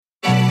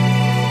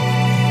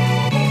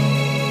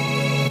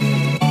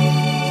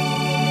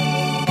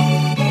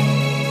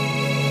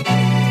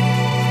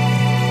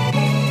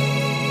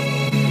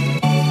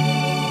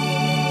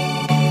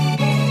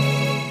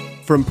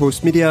From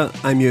Post Media,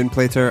 I'm Ewan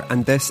Plater,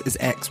 and this is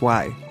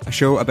XY, a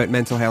show about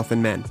mental health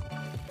in men.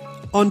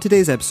 On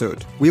today's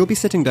episode, we'll be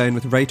sitting down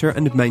with writer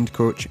and mind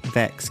coach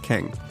Vex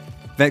King.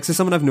 Vex is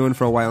someone I've known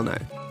for a while now,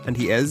 and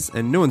he is,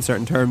 in no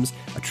uncertain terms,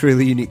 a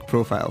truly unique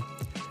profile.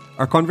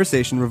 Our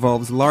conversation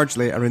revolves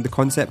largely around the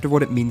concept of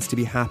what it means to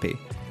be happy,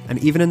 and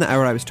even in the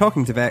hour I was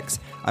talking to Vex,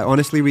 I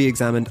honestly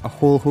re-examined a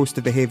whole host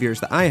of behaviours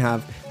that I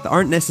have that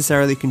aren't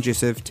necessarily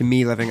conducive to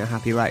me living a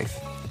happy life.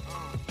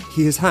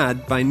 He has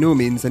had, by no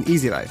means, an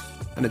easy life,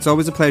 and it's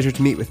always a pleasure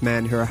to meet with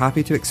men who are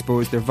happy to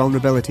expose their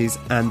vulnerabilities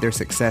and their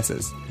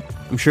successes.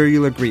 I'm sure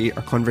you'll agree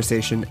our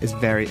conversation is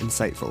very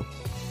insightful.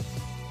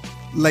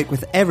 Like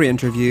with every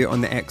interview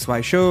on the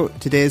XY show,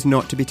 today is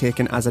not to be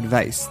taken as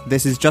advice.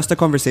 This is just a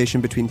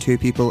conversation between two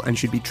people and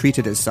should be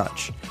treated as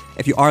such.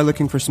 If you are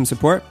looking for some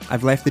support,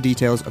 I've left the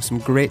details of some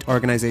great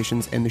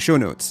organisations in the show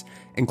notes,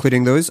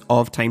 including those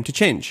of Time to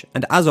Change.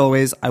 And as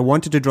always, I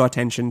wanted to draw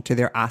attention to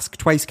their Ask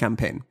Twice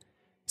campaign.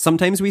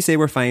 Sometimes we say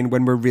we're fine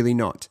when we're really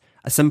not.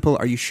 A simple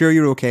 "are you sure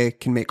you're okay"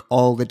 can make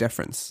all the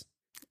difference.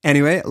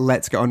 Anyway,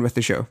 let's get on with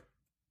the show.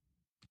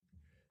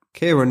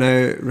 Okay, we're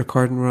now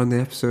recording, we're on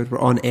the episode, we're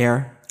on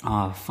air.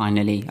 Oh,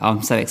 finally.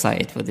 I'm so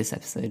excited for this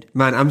episode.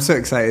 Man, I'm so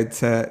excited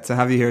to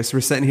have you here. So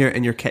we're sitting here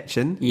in your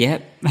kitchen.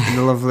 Yep. In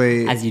the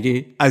lovely... As you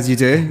do. As you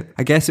do.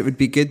 I guess it would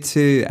be good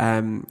to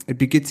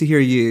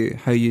hear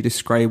how you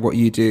describe what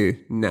you do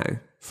now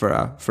for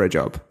a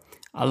job.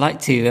 I like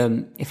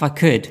to, if I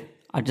could,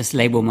 I'd just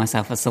label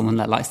myself as someone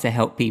that likes to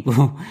help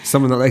people.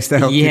 Someone that likes to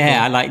help people.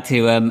 Yeah, I like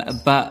to.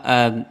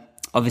 But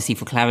obviously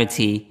for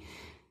clarity,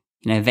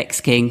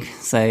 Vex King.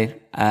 So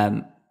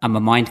I'm a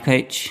mind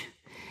coach.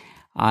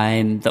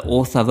 I'm the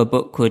author of a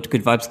book called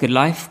Good Vibes, Good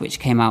Life, which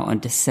came out on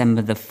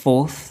December the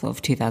 4th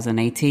of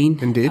 2018.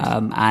 Indeed.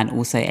 And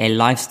also a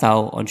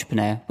lifestyle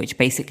entrepreneur, which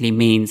basically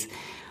means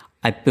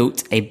I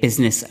built a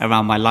business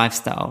around my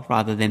lifestyle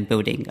rather than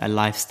building a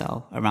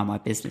lifestyle around my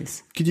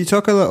business. Could you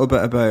talk a little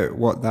bit about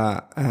what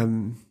that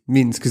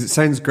means? Because it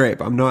sounds great,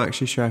 but I'm not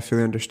actually sure I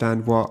fully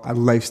understand what a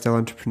lifestyle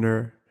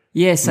entrepreneur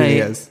really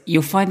is.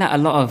 You'll find that a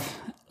lot of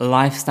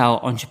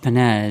lifestyle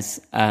entrepreneurs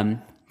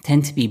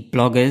tend to be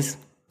bloggers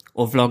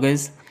or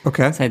vloggers.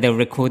 Okay. So they'll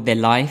record their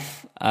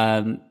life.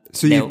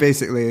 So you've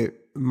basically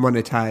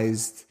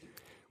monetized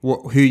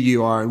who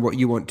you are and what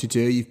you want to do.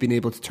 You've been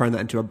able to turn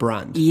that into a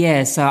brand.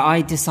 Yeah, so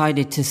I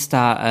decided to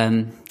start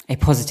a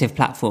positive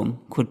platform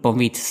called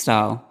Bonvita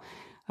Style,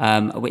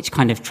 which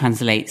kind of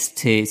translates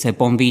to... So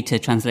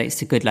Bonvita translates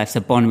to good life.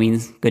 So Bon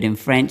means good in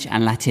French,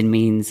 and Latin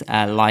means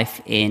life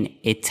in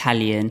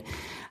Italian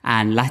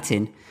and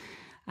Latin.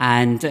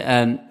 And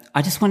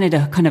I just wanted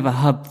a kind of a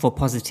hub for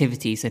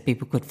positivity so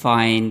people could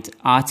find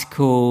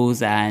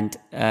articles and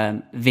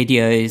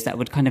videos that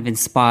would kind of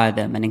inspire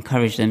them and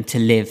encourage them to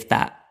live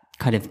that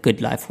kind of good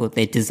life or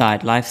their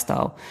desired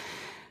lifestyle.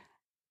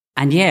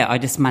 And yeah, I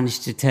just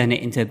managed to turn it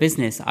into a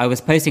business. I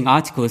was posting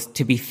articles,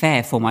 to be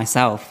fair, for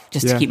myself,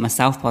 just to keep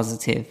myself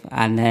positive.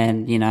 And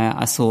then,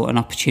 I saw an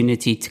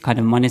opportunity to kind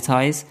of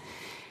monetize.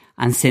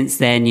 And since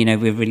then,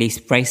 we've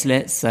released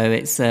bracelets. So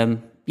it's,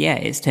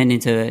 it's turned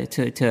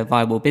into a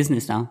viable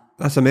business now.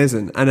 That's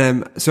amazing.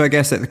 And so I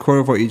guess at the core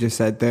of what you just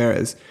said there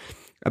is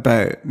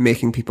about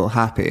making people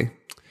happy.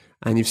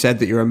 And you've said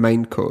that you're a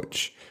mind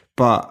coach,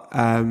 but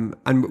and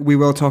we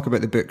will talk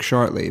about the book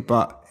shortly,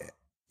 but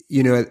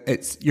you're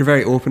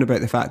very open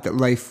about the fact that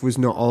life was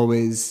not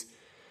always,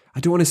 I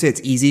don't want to say it's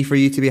easy for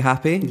you to be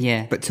happy.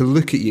 Yeah. But to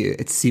look at you,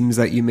 it seems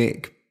like you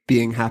make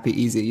being happy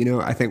easy.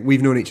 I think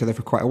we've known each other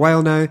for quite a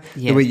while now.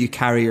 Yeah. The way you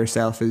carry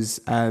yourself is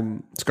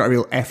it's got a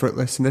real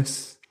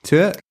effortlessness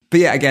to it. But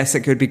yeah, I guess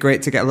it could be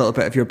great to get a little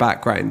bit of your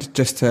background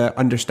just to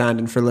understand,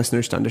 and for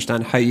listeners to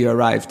understand how you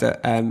arrived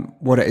at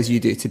what it is you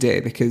do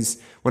today.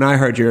 Because when I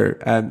heard your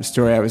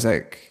story, I was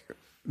like,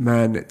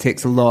 man, it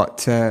takes a lot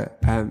to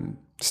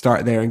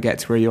start there and get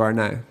to where you are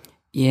now.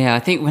 Yeah, I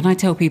think when I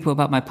tell people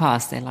about my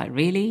past, they're like,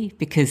 really?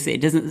 Because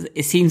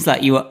it seems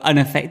like you were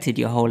unaffected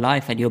your whole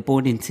life and you're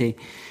born into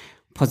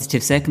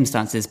positive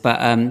circumstances.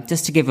 But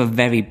just to give a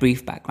very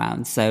brief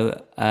background.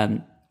 So,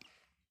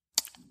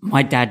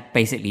 my dad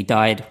basically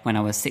died when I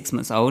was 6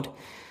 months old.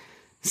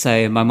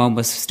 So my mom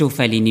was still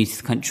fairly new to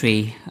the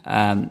country.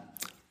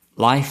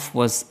 Life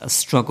was a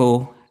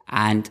struggle.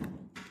 And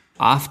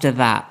after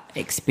that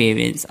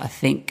experience, I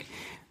think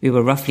we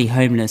were roughly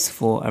homeless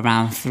for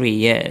around 3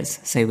 years.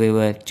 So we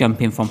were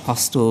jumping from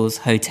hostels,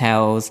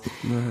 hotels,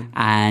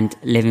 and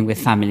living with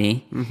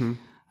family.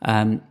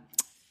 Mm-hmm.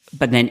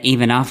 But then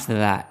even after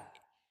that,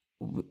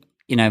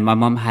 my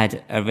mom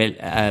had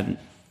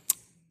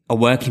a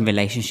working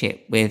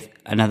relationship with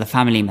another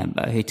family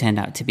member who turned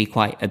out to be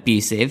quite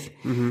abusive.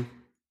 Mm-hmm.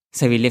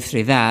 So we lived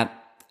through that.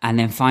 And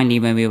then finally,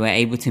 when we were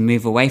able to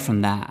move away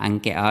from that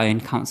and get our own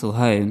council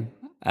home,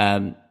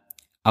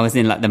 I was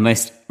in like the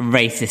most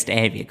racist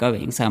area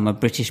going. So I'm a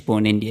British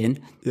born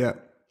Indian. Yeah.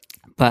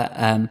 But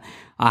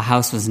our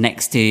house was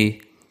next to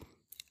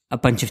a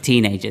bunch of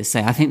teenagers. So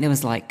I think there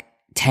was like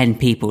 10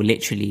 people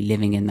literally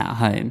living in that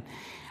home.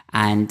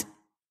 And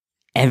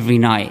every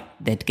night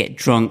they'd get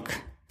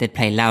drunk, they'd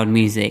play loud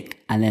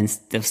music, and then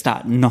they'll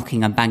start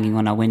knocking and banging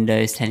on our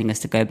windows, telling us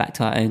to go back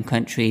to our own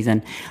countries.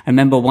 And I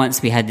remember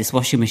once we had this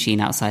washing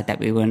machine outside that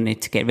we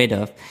wanted to get rid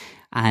of,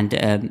 and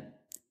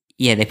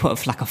they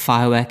put like a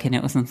firework in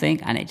it or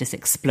something, and it just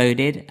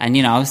exploded. And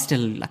I was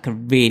still like a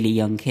really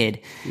young kid,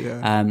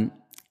 and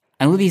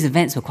all these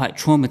events were quite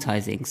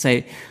traumatizing.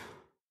 So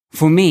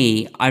for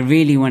me, I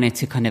really wanted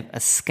to kind of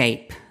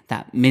escape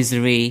that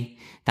misery,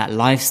 that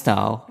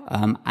lifestyle,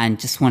 and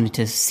just wanted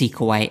to seek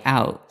a way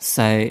out.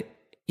 So,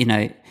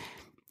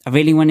 I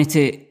really wanted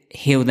to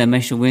heal the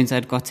emotional wounds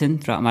I'd gotten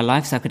throughout my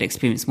life so I could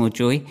experience more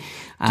joy.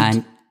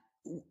 And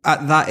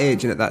at that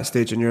age and at that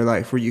stage in your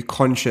life, were you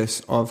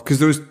conscious of, because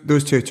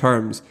those two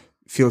terms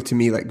feel to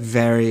me like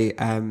very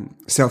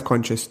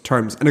self-conscious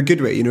terms in a good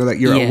way, like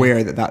you're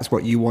aware that that's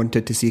what you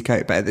wanted to seek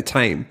out, but at the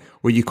time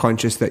were you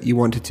conscious that you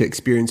wanted to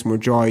experience more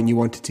joy and you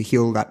wanted to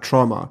heal that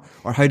trauma,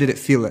 or how did it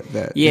feel at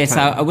the time?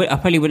 So I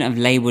probably wouldn't have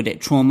labelled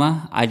it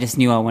trauma. I just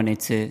knew I wanted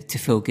to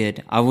feel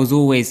good.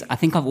 I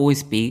think I've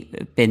always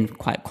been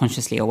quite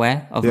consciously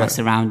aware of my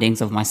surroundings,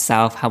 of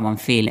myself, how I'm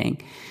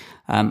feeling,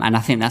 and I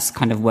think that's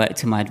kind of worked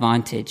to my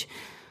advantage.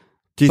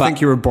 Do you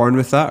think you were born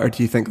with that, or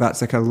do you think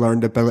that's like a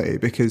learned ability?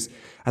 Because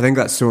I think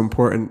that's so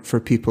important for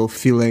people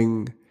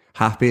feeling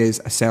happy,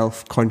 is a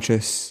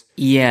self-conscious,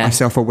 a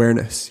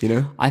self-awareness,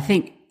 I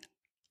think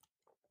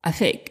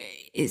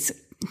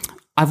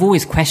I've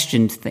always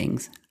questioned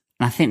things,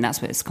 and I think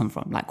that's where it's come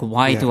from. Like,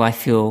 why do I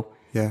feel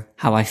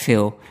how I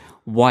feel?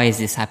 Why is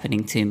this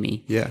happening to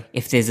me?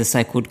 If there's a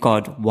so-called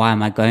God, why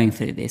am I going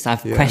through this?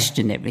 I've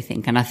questioned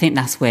everything, and I think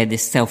that's where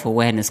this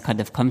self-awareness kind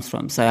of comes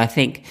from. So I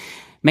think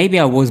maybe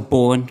I was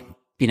born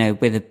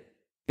with a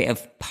bit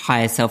of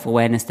higher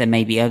self-awareness than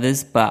maybe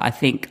others, but I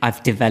think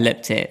I've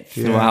developed it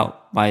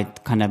throughout my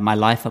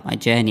life and my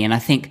journey. And I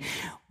think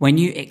when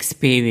you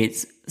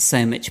experience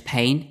so much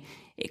pain,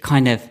 it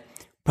kind of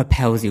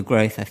propels your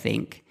growth, I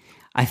think.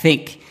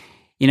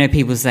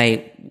 People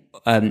say,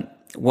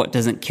 what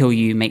doesn't kill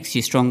you makes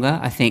you stronger.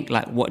 I think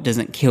like what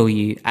doesn't kill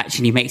you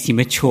actually makes you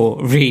mature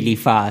really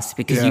fast,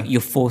 because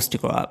you're forced to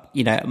grow up.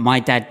 My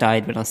dad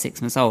died when I was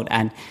 6 months old,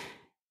 and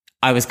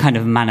I was kind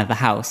of man of the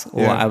house,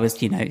 or I was,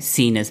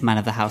 seen as man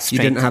of the house.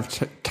 Straight. You didn't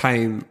have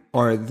time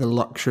or the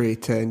luxury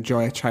to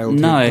enjoy a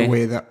childhood the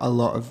way that a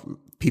lot of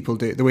people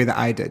do, the way that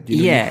I did.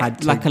 You had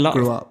to like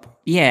grow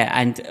up. Yeah,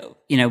 and,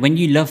 when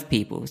you love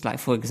people, it's like,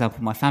 for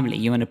example, my family,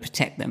 you want to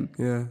protect them.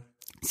 Yeah.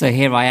 So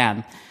here I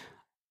am,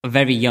 a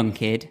very young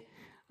kid,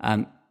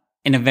 in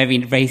a very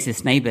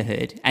racist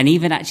neighborhood. And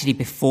even actually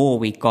before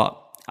we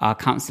got our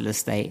council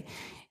estate,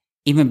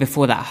 even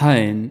before that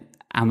home,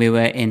 and we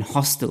were in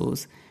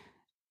hostels,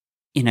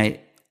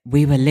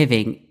 we were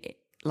living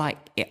like,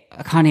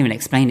 I can't even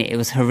explain it. It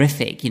was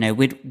horrific.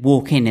 We'd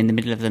walk in the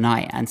middle of the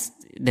night, and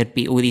there'd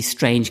be all these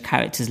strange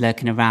characters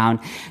lurking around.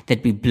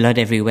 There'd be blood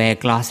everywhere,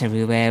 glass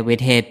everywhere.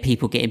 We'd hear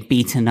people getting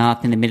beaten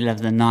up in the middle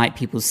of the night,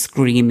 people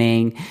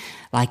screaming.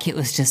 Like, it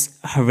was just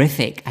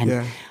horrific.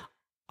 And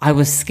I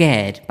was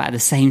scared, but at the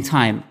same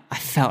time, I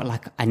felt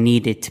like I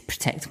needed to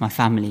protect my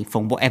family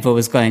from whatever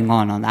was going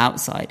on the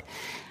outside.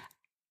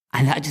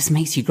 And that just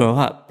makes you grow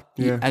up.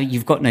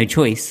 You've got no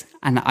choice.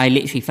 And I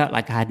literally felt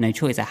like I had no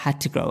choice. I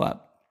had to grow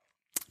up.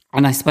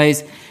 And I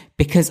suppose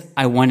because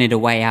I wanted a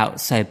way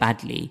out so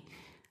badly,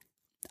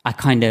 I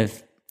kind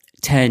of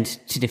turned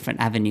to different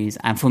avenues.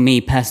 And for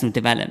me, personal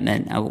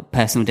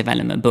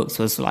development books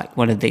was like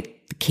one of the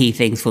key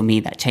things for me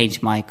that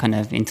changed my kind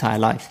of entire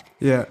life.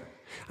 Yeah.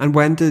 And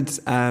when did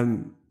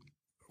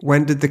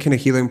the kind of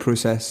healing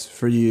process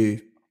for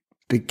you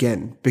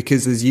begin?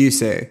 Because as you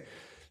say,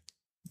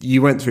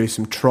 you went through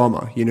some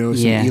trauma,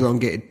 some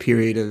elongated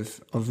period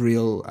of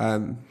real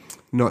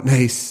not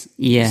nice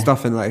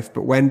stuff in life.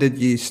 But when did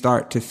you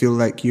start to feel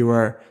like you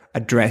were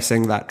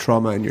addressing that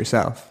trauma in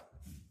yourself?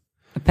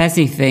 I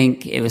personally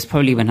think it was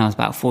probably when I was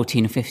about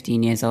 14 or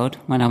 15 years old.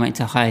 When I went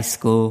to high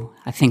school,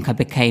 I think I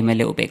became a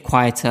little bit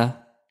quieter.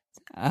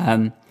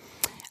 And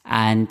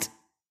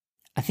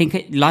I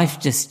think life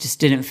just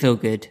didn't feel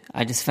good.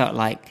 I just felt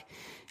like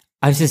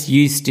I was just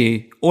used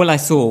to, all I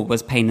saw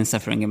was pain and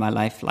suffering in my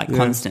life,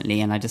 constantly.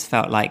 And I just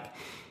felt like,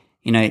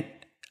 I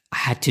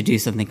had to do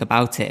something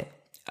about it.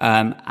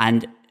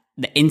 And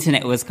the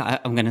internet was,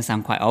 I'm going to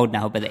sound quite old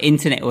now, but the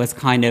internet was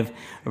kind of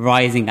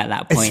rising at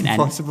that point. It's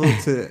impossible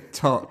to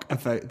talk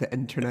about the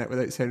internet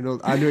without sounding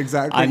old. I know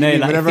exactly what you mean.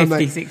 Like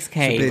 56K,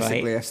 so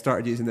basically, right? I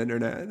started using the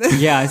internet.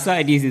 I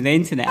started using the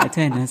internet. I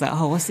turned and I was like,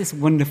 oh, what's this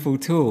wonderful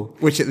tool?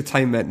 Which at the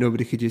time meant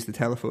nobody could use the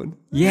telephone.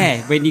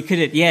 Yeah, when you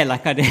couldn't,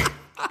 I did.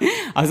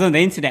 I was on the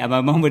internet and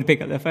my mum would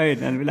pick up the phone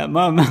and be like,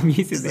 Mum, I'm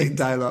using this. Like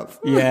dial up.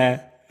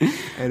 Yeah.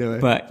 Anyway.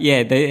 But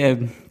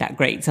that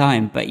great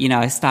time. But,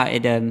 I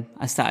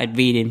started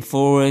reading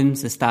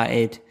forums.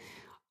 I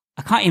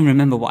can't even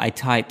remember what I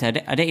typed. I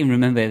don't even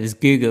remember. It was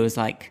Google. It was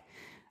like,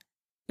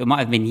 it might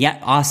have been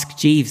Ask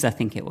Jeeves, I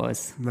think it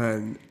was.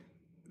 Man,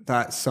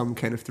 That's some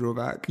kind of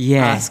throwback.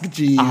 Yeah. Ask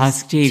Jeeves.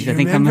 Ask Jeeves. Do you I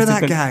think I remember must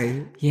have that got-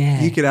 guy?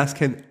 Yeah. You could ask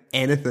him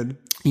anything.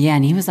 Yeah,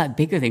 and he was like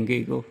bigger than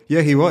Google.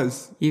 Yeah, he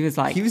was. He was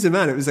like, He was a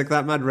man. It was like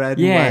that mad red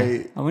yeah. and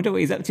white. I wonder what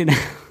he's up to now.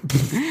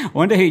 I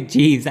wonder who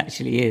Jeeves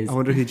actually is. I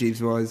wonder who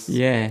Jeeves was.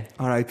 Yeah.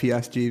 R.I.P.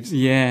 Ask Jeeves.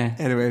 Yeah.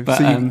 Anyway, But,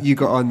 so you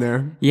got on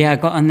there. Yeah, I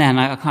got on there and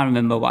I can't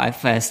remember what I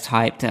first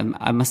typed.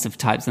 I must have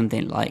typed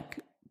something like,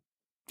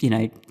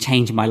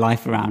 change my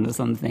life around or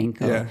something.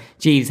 Or, Yeah.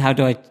 Jeeves, how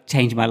do I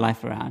change my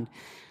life around?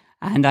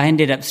 And I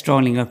ended up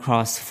strolling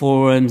across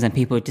forums and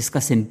people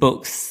discussing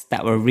books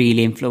that were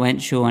really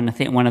influential. And I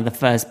think one of the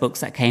first books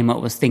that came up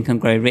was Think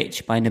and Grow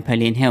Rich by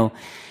Napoleon Hill.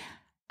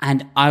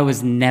 And I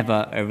was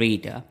never a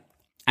reader.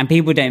 And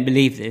people don't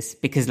believe this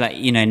because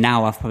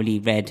now I've probably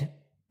read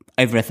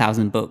over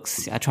 1,000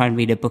 books. I try and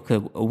read a book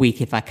a week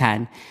if I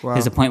can. Wow.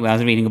 There's a point where I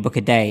was reading a book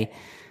a day.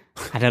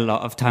 Had a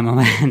lot of time on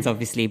my hands,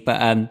 obviously.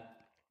 But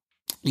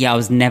I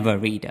was never a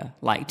reader.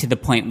 Like to the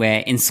point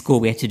where in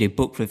school we had to do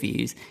book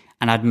reviews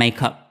and I'd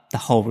make up the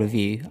whole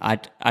review.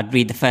 I'd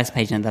read the first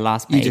page and the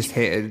last page. You just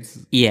hated.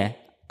 Yeah.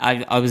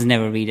 I was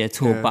never a reader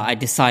at all, Yeah. but I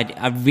decided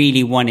I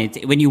really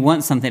wanted, when you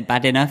want something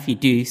bad enough, you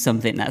do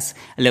something that's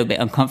a little bit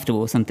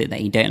uncomfortable, something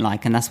that you don't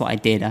like. And that's what I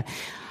did.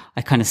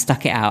 I kind of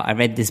stuck it out. I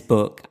read this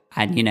book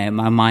and,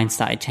 my mind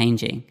started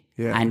changing.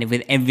 Yeah. And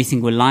with every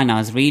single line I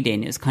was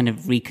reading, it was kind of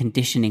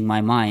reconditioning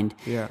my mind.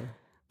 Yeah.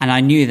 And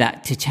I knew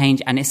that to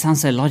change, and it sounds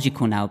so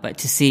logical now, but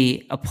to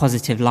see a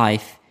positive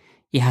life,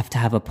 you have to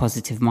have a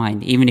positive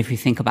mind. Even if you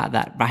think about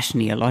that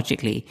rationally or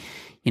logically,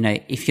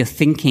 if you're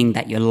thinking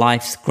that your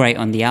life's great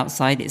on the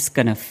outside, it's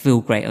going to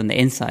feel great on the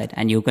inside,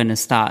 and you're going to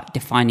start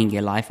defining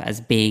your life as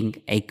being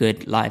a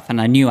good life.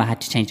 And I knew I had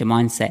to change the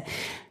mindset,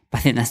 but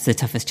I think that's the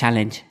toughest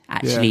challenge,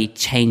 actually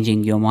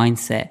changing your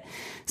mindset.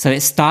 So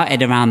it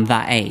started around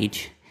that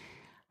age.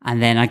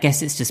 And then I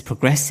guess it's just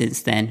progressed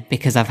since then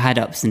because I've had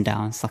ups and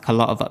downs, like a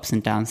lot of ups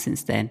and downs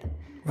since then.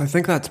 I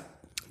think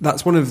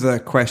that's one of the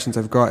questions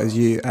I've got is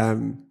you,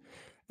 in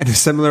a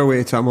similar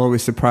way to I'm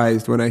always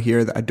surprised when I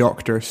hear that a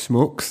doctor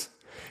smokes.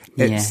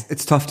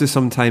 It's tough to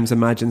sometimes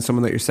imagine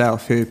someone like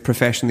yourself who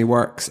professionally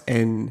works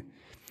in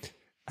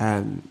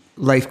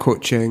life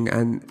coaching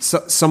and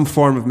some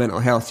form of mental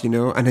health,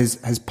 and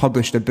has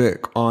published a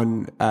book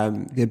on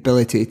the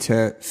ability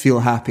to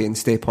feel happy and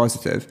stay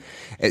positive.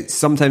 It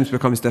sometimes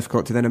becomes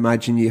difficult to then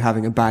imagine you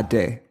having a bad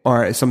day,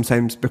 or it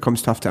sometimes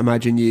becomes tough to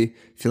imagine you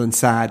feeling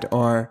sad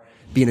or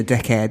being a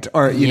dickhead,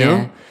 or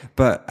know.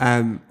 But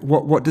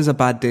what does a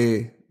bad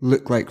day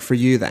look like for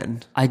you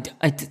then?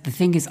 The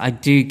thing is, I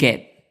do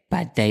get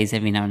bad days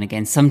every now and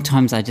again.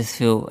 Sometimes I just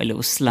feel a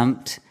little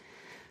slumped.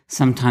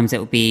 Sometimes it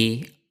will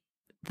be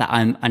that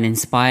I'm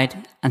uninspired.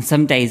 And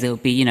some days it will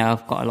be,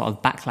 I've got a lot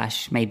of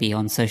backlash maybe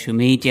on social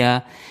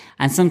media.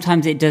 And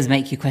sometimes it does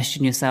make you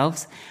question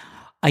yourselves.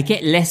 I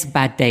get less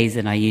bad days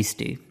than I used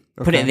to. Okay.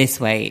 Put it this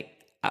way,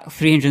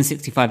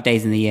 365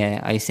 days in the year,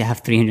 I used to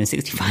have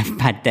 365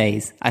 bad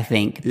days, I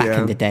think, back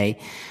in the day.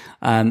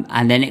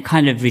 And then it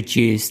kind of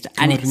reduced. God,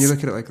 and when you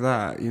look at it like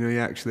that, you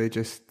actually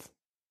just...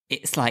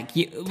 It's like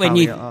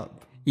it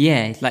up.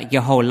 Yeah, like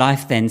your whole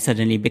life then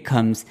suddenly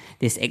becomes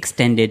this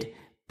extended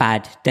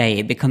bad day.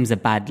 It becomes a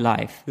bad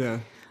life. Yeah.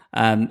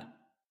 And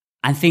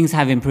things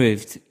have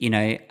improved,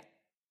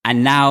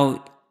 and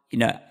now,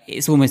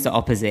 it's almost the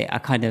opposite.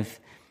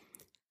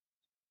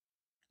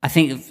 I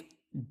think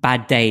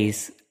bad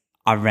days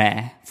are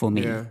rare for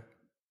me,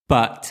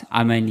 but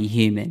I'm only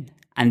human,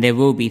 and there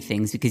will be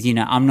things because,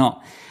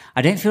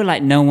 I don't feel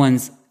like no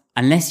one's,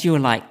 unless you're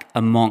like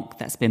a monk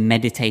that's been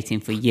meditating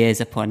for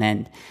years upon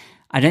end,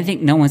 I don't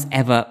think no one's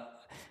ever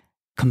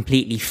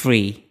completely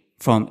free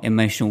from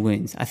emotional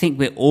wounds. I think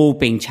we're all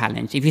being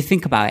challenged. If you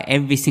think about it,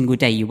 every single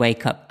day you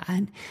wake up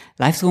and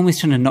life's almost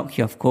trying to knock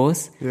you off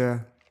course. Yeah.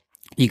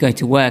 You go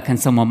to work and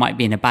someone might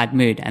be in a bad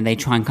mood and they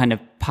try and kind of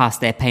pass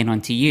their pain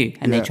on to you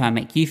and they try and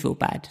make you feel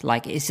bad.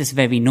 Like it's just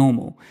very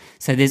normal.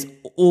 So there's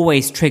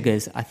always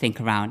triggers, I think,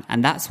 around.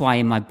 And that's why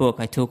in my book,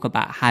 I talk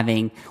about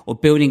having or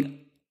building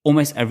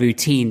almost a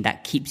routine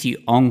that keeps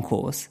you on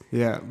course.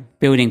 Yeah.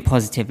 Building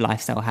positive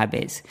lifestyle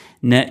habits,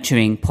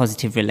 nurturing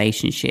positive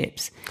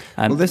relationships.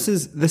 Well, this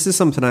is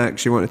something I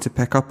actually wanted to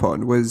pick up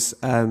on was,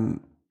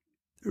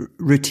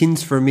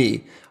 routines for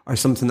me are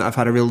something that I've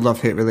had a real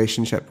love-hate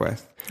relationship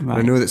with. Right.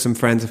 I know that some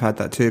friends have had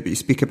that too, but you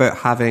speak about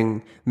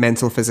having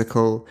mental,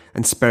 physical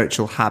and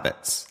spiritual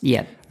habits.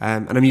 Yeah.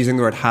 And I'm using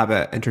the word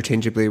habit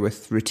interchangeably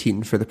with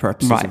routine for the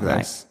purposes of this.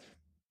 Right.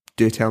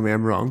 Do tell me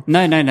I'm wrong.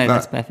 No,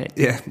 that's perfect.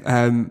 Yeah.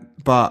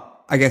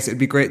 But I guess it'd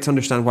be great to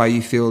understand why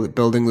you feel that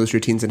building those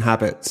routines and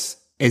habits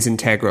is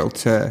integral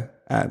to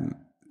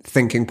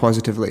thinking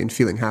positively and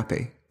feeling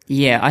happy.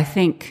 Yeah, I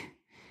think,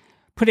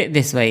 put it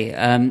this way,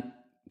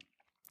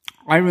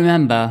 I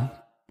remember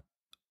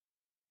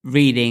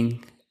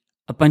reading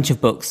a bunch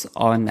of books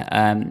on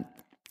kind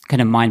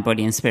of mind,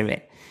 body and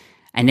spirit.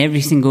 And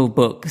every single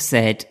book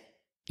said,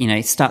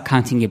 start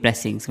counting your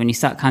blessings. When you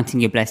start counting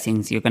your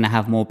blessings, you're going to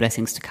have more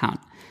blessings to count.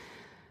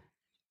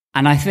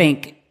 And I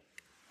think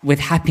with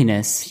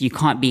happiness, you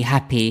can't be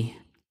happy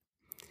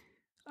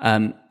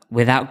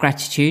without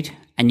gratitude,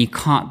 and you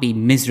can't be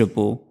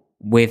miserable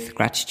with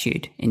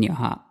gratitude in your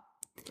heart.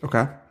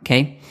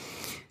 Okay.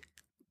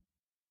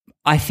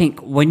 I think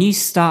when you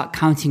start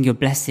counting your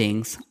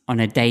blessings on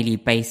a daily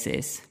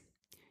basis,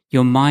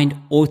 your mind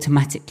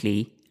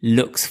automatically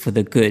looks for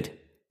the good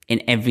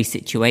in every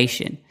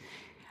situation.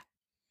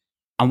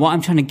 And what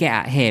I'm trying to get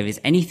at here is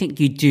anything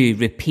you do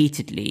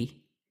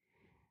repeatedly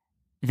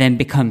then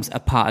becomes a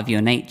part of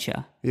your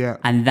nature. Yeah.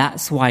 And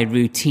that's why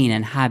routine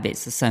and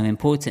habits are so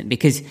important,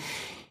 because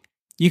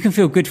you can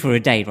feel good for a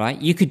day, right?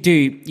 You could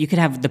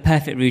have the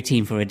perfect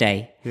routine for a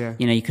day. Yeah.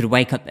 You know, you could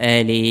wake up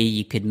early,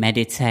 you could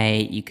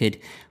meditate, you could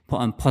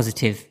put on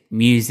positive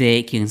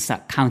music, you can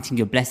start counting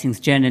your blessings,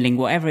 journaling,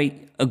 whatever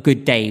a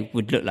good day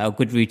would look like, a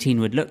good routine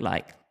would look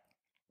like.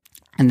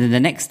 And then the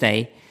next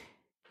day,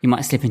 you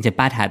might slip into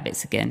bad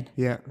habits again.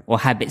 Yeah. Or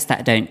habits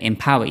that don't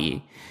empower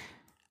you.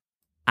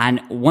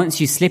 And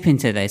once you slip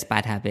into those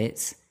bad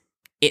habits,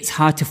 it's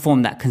hard to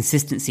form that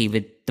consistency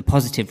with the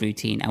positive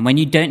routine. And when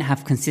you don't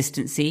have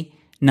consistency,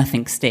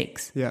 nothing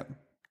sticks. Yeah.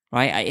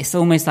 Right? It's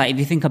almost like if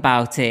you think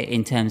about it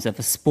in terms of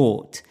a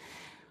sport,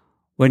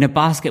 when a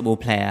basketball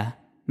player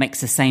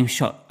makes the same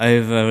shot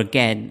over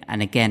again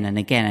and again and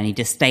again, and he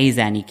just stays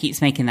there and he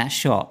keeps making that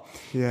shot,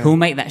 he'll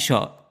make that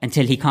shot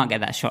until he can't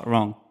get that shot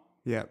wrong.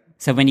 Yeah.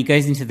 So when he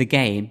goes into the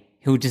game,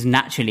 it'll just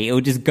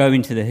go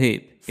into the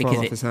hoop. Fall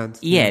off his hands.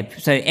 Yeah.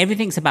 So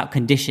everything's about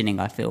conditioning,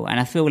 I feel. And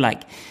I feel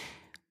like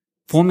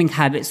forming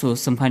habits or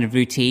some kind of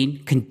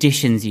routine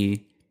conditions you.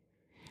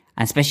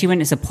 And especially when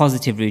it's a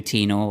positive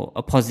routine or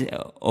a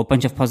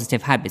bunch of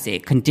positive habits,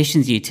 it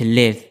conditions you to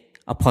live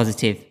a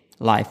positive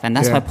life. And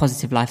that's why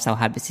positive lifestyle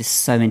habits is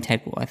so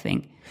integral, I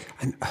think.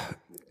 And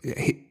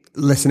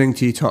listening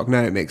to you talk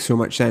now, it makes so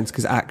much sense,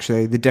 because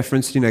actually the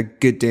difference between a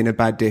good day and a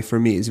bad day for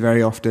me is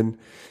very often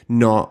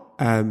not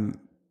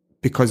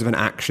because of an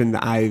action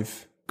that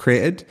I've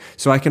created.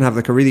 So I can have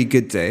like a really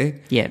good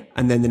day,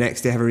 and then the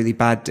next day have a really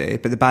bad day,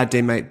 but the bad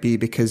day might be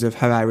because of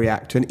how I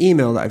react to an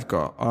email that I've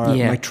got, or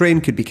my train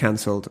could be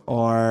cancelled,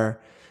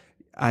 or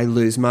I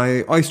lose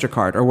my Oyster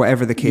card, or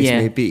whatever the case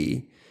may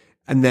be.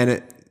 And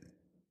then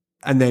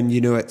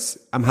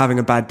I'm having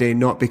a bad day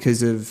not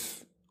because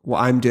of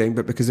what I'm doing,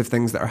 but because of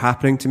things that are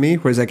happening to me.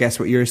 Whereas I guess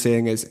what you're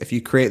saying is if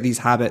you create these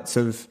habits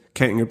of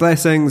counting your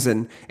blessings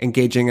and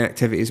engaging in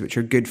activities which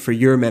are good for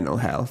your mental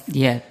health,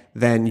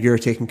 then you're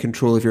taking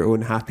control of your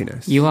own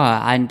happiness. You are.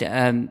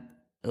 And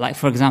like,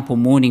 for example,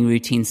 morning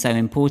routine's so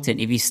important.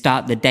 If you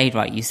start the day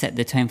right, you set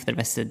the tone for the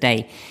rest of the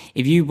day.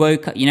 If you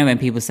woke up, when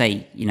people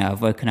say,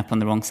 I've woken up on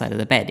the wrong side of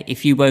the bed,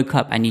 if you woke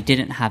up and you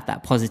didn't have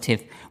that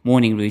positive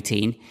morning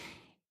routine,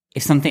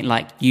 if something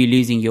like you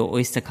losing your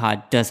Oyster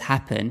card does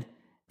happen,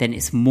 then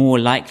it's more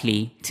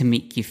likely to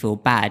make you feel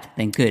bad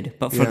than good.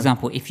 But for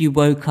example, if you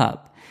woke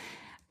up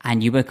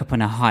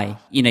on a high,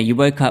 you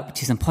woke up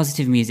to some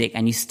positive music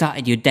and you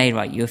started your day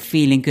right, you were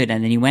feeling good,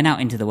 and then you went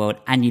out into the world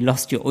and you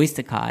lost your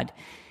Oyster card,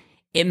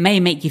 it may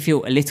make you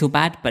feel a little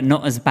bad, but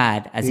not as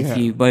bad as if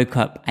you woke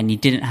up and you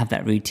didn't have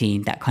that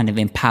routine that kind of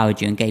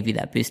empowered you and gave you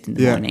that boost in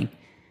the morning.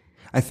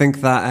 I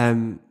think that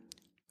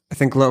I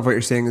think a lot of what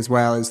you're saying as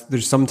well is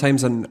there's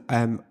sometimes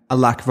a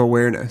lack of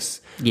awareness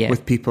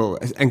with people,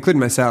 including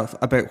myself,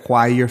 about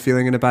why you're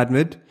feeling in a bad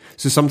mood.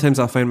 So sometimes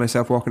I'll find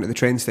myself walking to the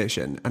train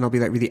station and I'll be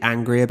like really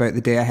angry about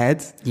the day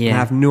ahead. I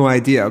have no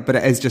idea, but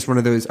it is just one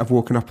of those I've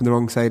woken up on the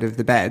wrong side of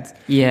the bed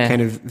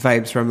kind of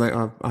vibes where I'm like,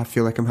 oh, I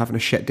feel like I'm having a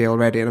shit day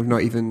already and I've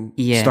not even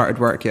started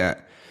work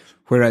yet.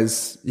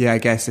 Whereas, I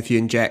guess if you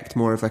inject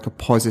more of like a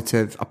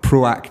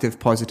proactive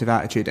positive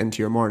attitude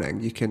into your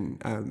morning, you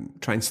can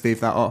try and stave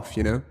that off,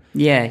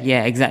 Yeah,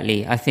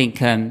 exactly. I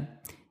think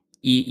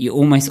you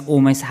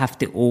almost have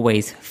to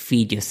always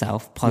feed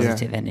yourself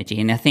positive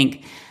energy. And I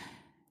think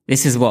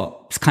this is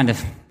what's kind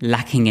of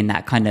lacking in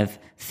that kind of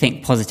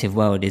think positive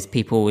world, is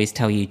people always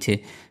tell you to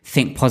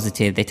think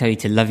positive. They tell you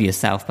to love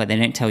yourself, but they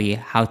don't tell you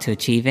how to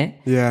achieve it.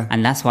 Yeah.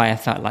 And that's why I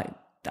felt like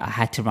I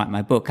had to write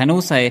my book. And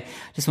also, I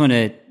just want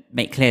to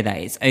make clear that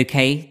it's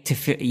okay to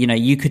feel,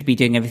 you could be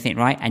doing everything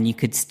right and you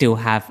could still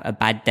have a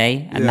bad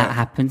day, and that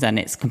happens, and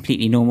it's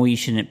completely normal. You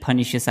shouldn't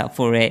punish yourself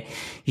for it.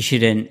 You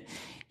shouldn't,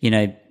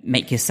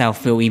 make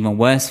yourself feel even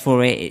worse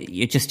for it.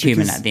 You're just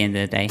human at the end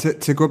of the day.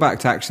 To go back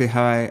to actually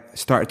how I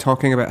started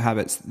talking about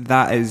habits,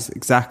 that is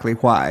exactly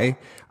why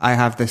I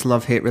have this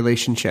love-hate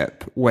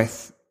relationship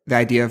with the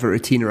idea of a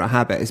routine or a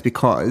habit, is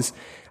because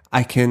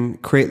I can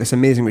create this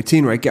amazing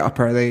routine where I get up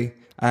early,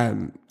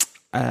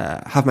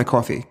 have my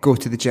coffee, go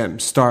to the gym,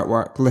 start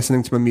work,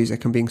 listening to my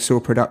music and being so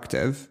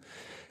productive.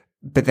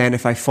 But then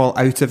if I fall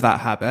out of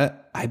that habit,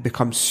 I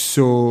become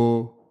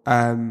so,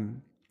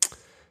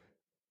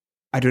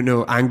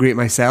 angry at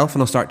myself,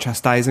 and I'll start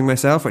chastising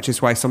myself, which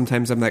is why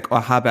sometimes I'm like,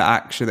 a habit,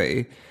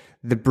 actually,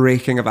 the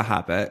breaking of a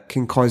habit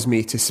can cause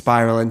me to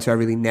spiral into a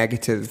really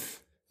negative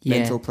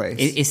mental place.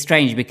 It's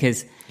strange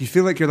because you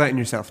feel like you're letting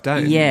yourself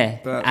down.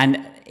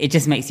 And it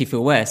just makes you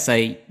feel worse. So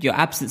your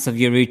absence of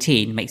your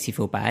routine makes you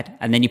feel bad,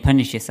 and then you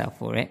punish yourself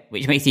for it,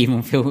 which makes you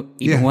even feel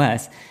even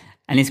worse.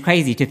 And it's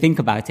crazy to think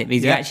about it,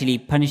 because you're actually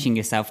punishing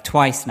yourself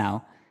twice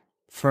now.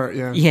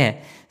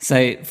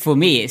 So for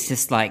me, it's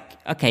just like,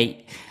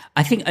 okay,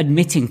 I think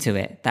admitting to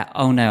it that,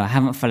 oh no, I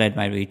haven't followed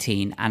my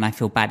routine and I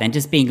feel bad, and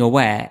just being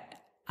aware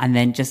and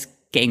then just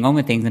getting on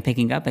with things and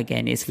picking up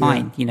again is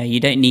fine. Yeah. You know, you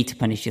don't need to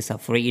punish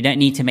yourself for it. You don't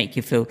need to make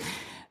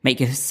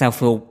yourself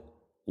feel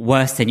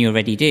worse than you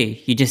already do.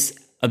 You just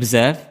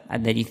observe,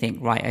 and then you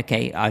think, right,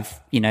 okay,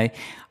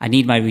 I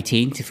need my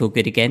routine to feel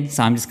good again,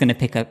 so I'm just going to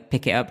pick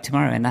it up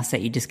tomorrow, and that's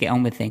it. You just get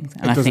on with things.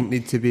 And it doesn't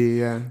need to be.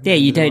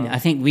 You don't. I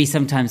think we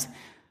sometimes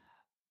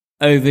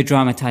over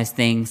dramatize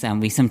things,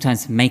 and we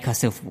sometimes make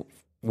ourselves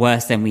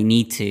worse than we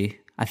need to.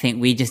 I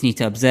think we just need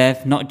to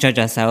observe, not judge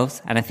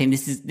ourselves. And I think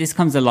this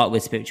comes a lot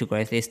with spiritual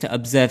growth, is to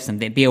observe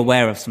something, be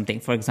aware of something.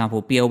 For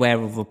example, be aware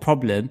of a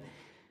problem,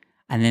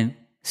 and then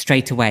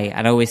straight away,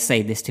 and I always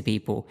say this to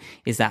people,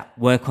 is that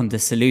work on the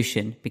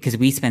solution, because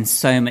we spend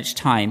so much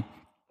time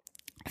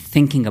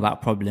thinking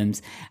about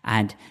problems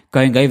and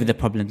going over the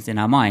problems in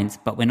our minds,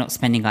 but we're not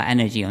spending our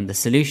energy on the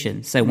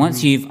solution. So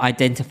once you've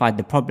identified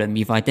the problem,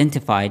 you've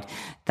identified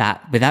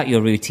that without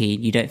your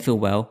routine, you don't feel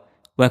well,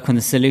 work on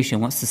the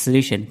solution. What's the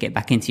solution? Get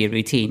back into your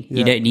routine.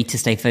 You don't need to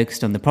stay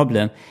focused on the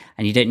problem,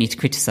 and you don't need to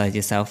criticize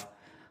yourself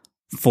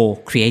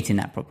for creating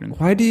that problem.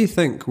 Why do you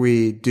think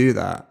we do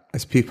that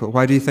as people?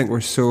 Why do you think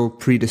we're so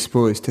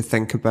predisposed to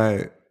think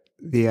about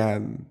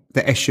the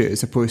issue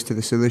as opposed to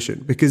the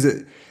solution? Because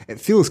it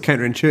feels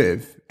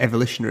counterintuitive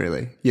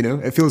evolutionarily, you know?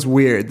 It feels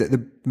weird that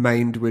the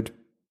mind would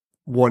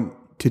want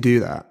to do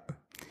that.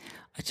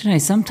 I don't know.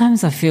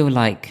 Sometimes I feel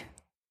like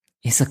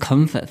it's a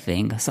comfort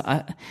thing. So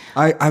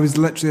I was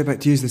literally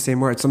about to use the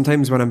same word.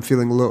 Sometimes when I'm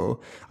feeling low,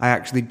 I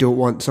actually don't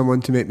want someone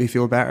to make me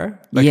feel better.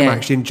 Like I'm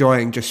actually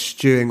enjoying just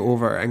stewing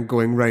over and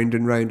going round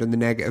and round on the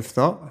negative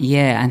thought.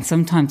 Yeah, and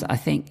sometimes I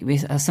think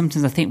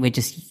we're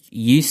just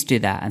used to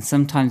that, and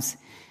sometimes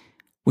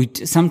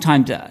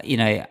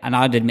and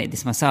I'd admit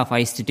this myself, I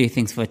used to do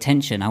things for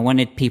attention. I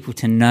wanted people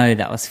to know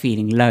that I was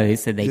feeling low,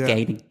 so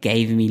they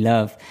gave me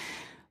love.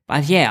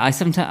 But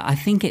I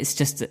think it's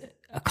just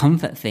a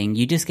comfort thing.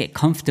 You just get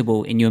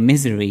comfortable in your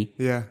misery.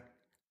 Yeah.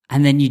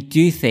 And then you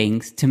do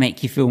things to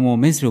make you feel more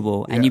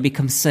miserable, and you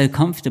become so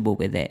comfortable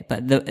with it.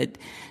 But the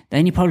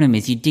only problem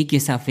is you dig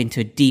yourself into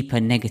a deeper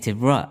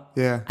negative rut.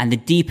 Yeah. And the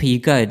deeper you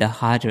go, the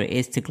harder it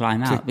is to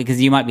climb out,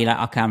 because you might be like,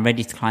 okay, I'm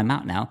ready to climb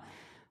out now.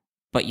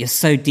 But you're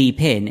so deep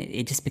in,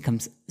 it just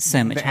becomes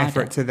so much harder. The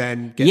effort to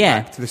then get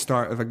back to the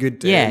start of a good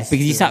day. Yeah,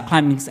 because you start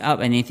climbing up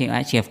and you think,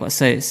 actually, I've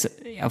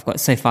got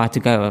so far to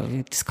go,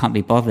 I just can't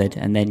be bothered.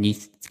 And then you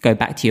go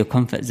back to your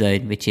comfort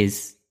zone, which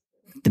is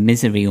the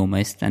misery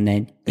almost. And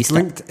then it's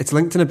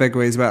linked in a big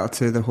way as well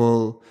to the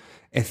whole,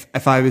 if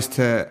I was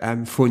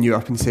to phone you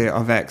up and say,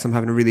 oh Vex, I'm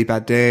having a really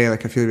bad day,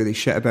 like I feel really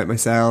shit about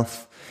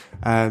myself,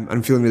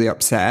 I'm feeling really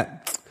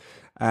upset.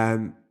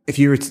 If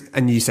you were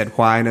and you said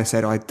why, and I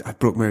said, I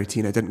broke my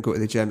routine, I didn't go to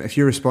the gym. If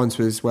your response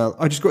was, well,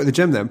 I'll just go to the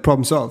gym then,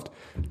 problem solved,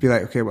 I'd be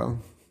like, okay,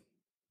 well,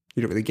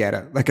 you don't really get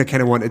it. Like I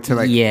kind of wanted to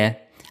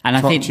and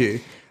I think to you.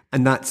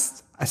 And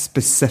that's a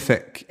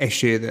specific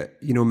issue that,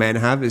 you know, men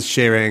have, is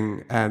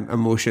sharing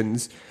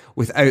emotions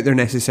without there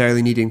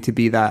necessarily needing to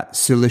be that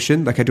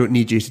solution. Like I don't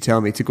need you to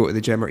tell me to go to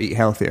the gym or eat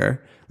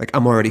healthier. Like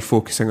I'm already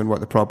focusing on what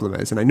the problem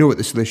is, and I know what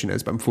the solution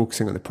is, but I'm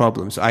focusing on the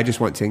problem. So I just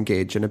want to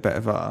engage in a bit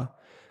of a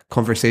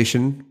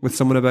conversation with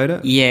someone about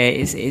it. Yeah,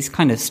 it's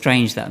kind of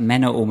strange that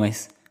men are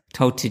almost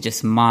told to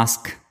just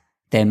mask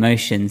their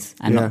emotions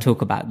and not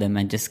talk about them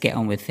and just get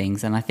on with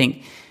things. And I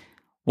think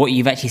what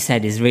you've actually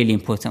said is really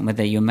important,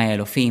 whether you're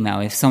male or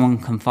female. If someone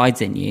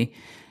confides in you,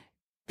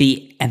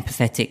 be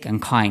empathetic and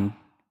kind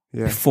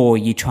before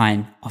you try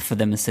and offer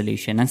them a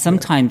solution. And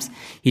sometimes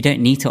you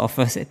don't need to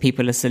offer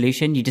people a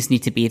solution. You just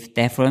need to be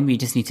there for them. You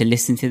just need to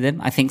listen to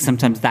them. I think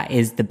sometimes that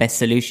is the best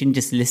solution,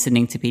 just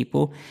listening to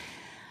people.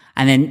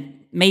 And then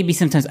maybe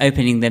sometimes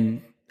opening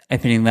them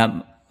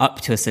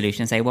up to a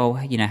solution and say,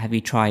 well, you know, have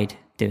you tried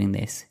doing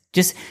this?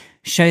 Just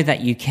show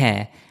that you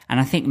care. And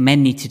I think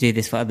men need to do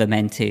this for other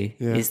men too,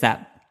 is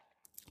that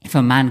if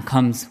a man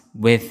comes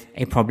with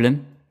a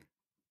problem,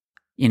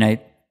 you know,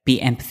 be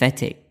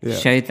empathetic,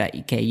 show that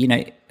you care. You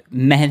know,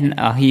 men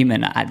are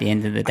human at the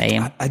end of the day.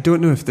 I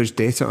don't know if there's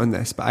data on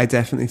this, but I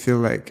definitely feel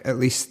like, at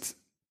least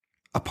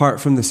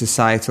apart from the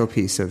societal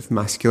piece of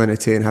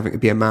masculinity and having to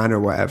be a man or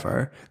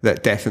whatever,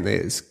 that definitely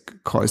has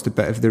caused a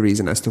bit of the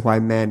reason as to why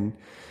men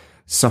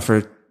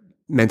suffer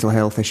mental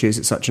health issues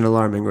at such an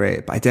alarming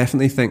rate. But I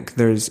definitely think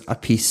there's a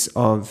piece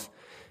of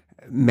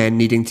men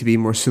needing to be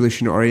more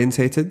solution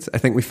orientated. I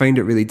think we find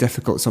it really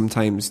difficult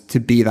sometimes to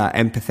be that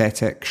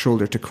empathetic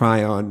shoulder to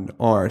cry on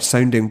or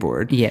sounding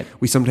board. Yeah.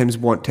 We sometimes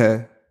want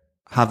to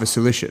have a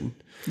solution,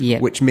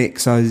 which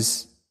makes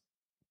us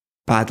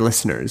bad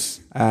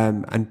listeners,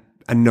 and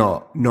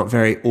not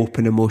very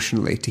open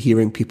emotionally to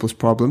hearing people's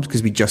problems,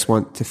 because we just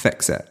want to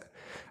fix it.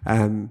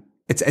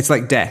 It's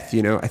like death,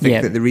 you know. I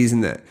think that the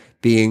reason that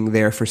being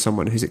there for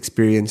someone who's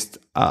experienced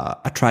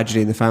a tragedy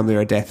in the family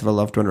or a death of a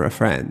loved one or a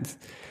friend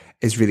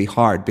is really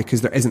hard,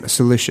 because there isn't a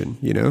solution,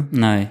 you know?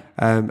 No.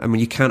 And when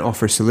you can't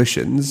offer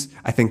solutions,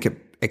 I think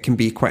it can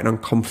be quite an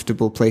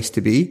uncomfortable place to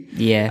be.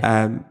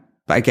 Yeah.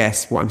 But I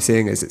guess what I'm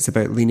saying is it's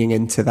about leaning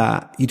into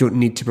that. You don't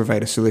need to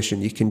provide a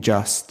solution. You can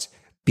just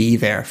be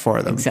there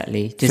for them.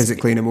 Exactly.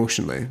 Physically and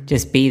emotionally.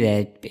 Just be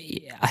there.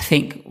 I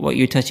think what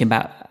you're touching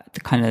about, the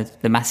kind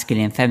of the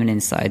masculine and feminine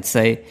side.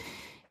 So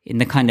in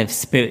the kind of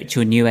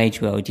spiritual new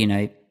age world, you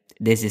know,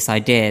 there's this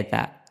idea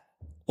that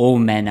all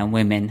men and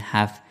women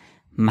have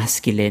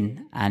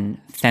masculine and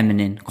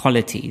feminine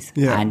qualities.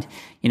 Yeah. And,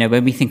 you know,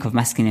 when we think of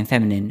masculine and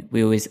feminine,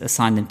 we always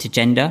assign them to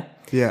gender.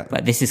 Yeah.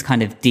 But this is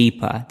kind of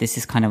deeper. This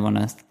is kind of on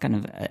a kind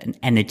of an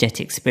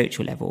energetic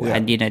spiritual level. Yeah.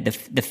 And, you know, the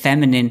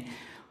feminine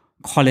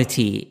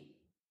quality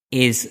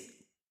is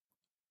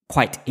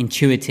quite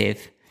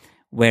intuitive,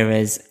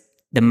 whereas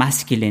the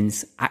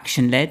masculine's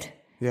action-led.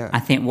 Yeah. I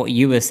think what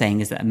you were saying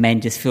is that men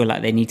just feel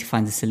like they need to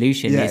find a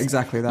solution. Yeah,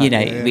 exactly that. You know,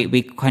 Yeah.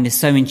 we kind of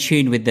so in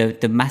tune with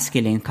the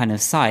masculine kind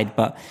of side,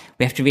 but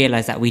we have to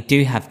realize that we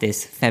do have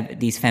these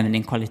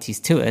feminine qualities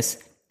to us,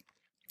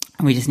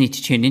 and we just need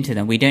to tune into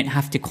them. We don't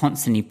have to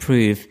constantly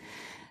prove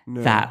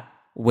that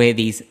we're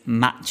these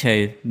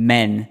macho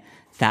men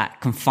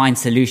that can find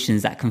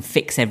solutions, that can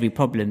fix every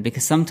problem,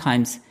 because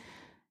sometimes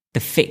the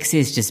fix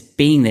is just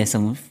being there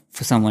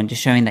for someone,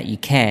 just showing that you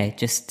care,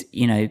 just,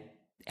 you know,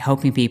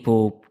 helping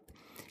people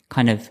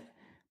kind of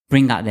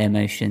bring out their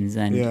emotions.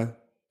 And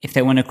if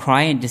they want to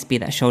cry and just be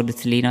that shoulder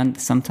to lean on,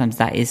 sometimes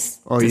that is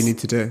all you need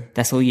to do.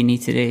 That's all you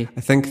need to do.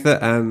 I think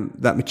that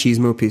that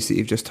machismo piece that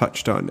you've just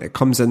touched on, it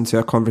comes into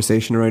a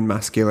conversation around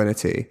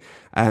masculinity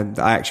that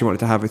I actually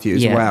wanted to have with you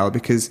as well,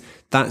 because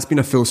that's been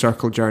a full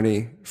circle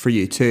journey for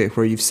you too,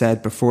 where you've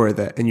said before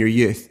that in your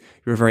youth,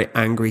 you were a very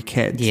angry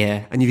kid.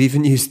 Yeah. And you've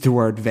even used the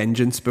word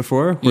vengeance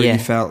before, where you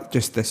felt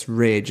just this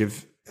rage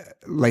of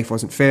life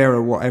wasn't fair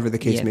or whatever the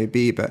case may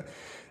be. But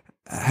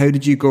how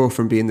did you go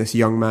from being this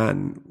young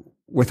man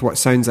with what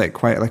sounds like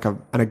quite like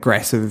an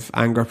aggressive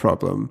anger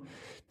problem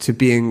to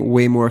being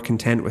way more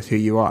content with who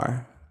you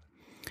are?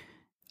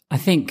 I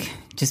think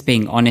just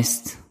being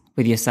honest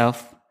with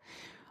yourself.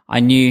 I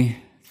knew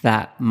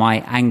that my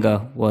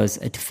anger was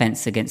a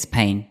defense against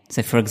pain.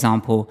 So for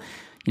example,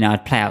 you know,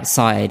 I'd play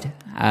outside,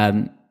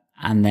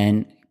 and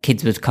then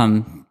kids would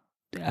come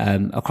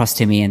across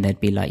to me and they'd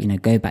be like, you know,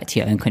 go back to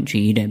your own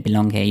country. You don't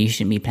belong here. You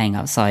shouldn't be playing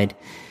outside.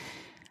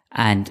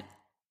 And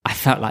I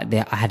felt like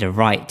I had a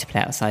right to play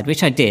outside,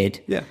 which I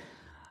did. Yeah.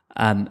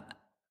 And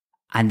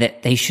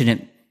that they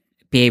shouldn't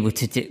be able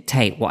to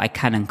dictate what I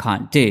can and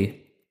can't do.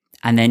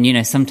 And then, you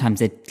know,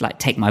 sometimes they'd like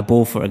take my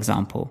ball, for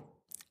example,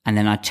 and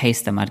then I'd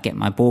chase them. I'd get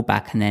my ball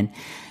back, and then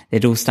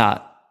they'd all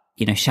start,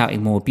 you know,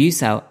 shouting more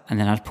abuse out. And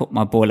then I'd put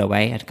my ball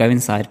away. I'd go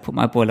inside, put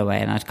my ball away,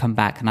 and I'd come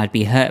back and I'd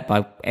be hurt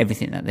by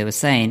everything that they were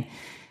saying.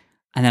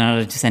 And then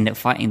I'd just end up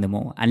fighting them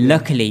all. And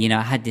luckily, you know,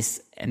 I had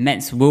this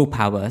immense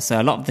willpower.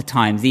 So a lot of the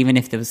times, even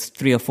if there was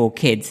 3 or 4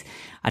 kids,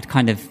 I'd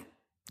kind of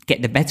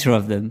get the better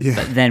of them. Yeah.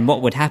 But then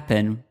what would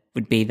happen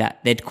would be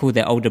that they'd call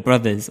their older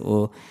brothers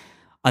or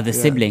other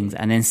siblings.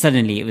 And then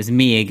suddenly it was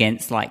me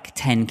against like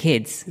 10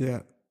 kids.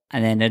 Yeah.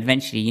 And then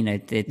eventually, you know,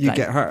 they'd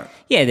get hurt.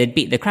 Yeah, they'd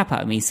beat the crap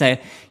out of me. So,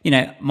 you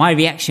know, my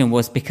reaction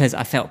was because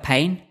I felt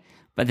pain,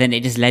 but then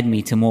it just led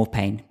me to more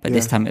pain. But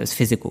this time it was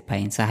physical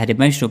pain. So I had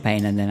emotional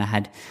pain and then I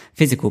had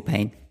physical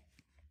pain.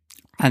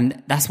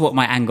 And that's what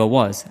my anger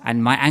was.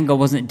 And my anger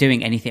wasn't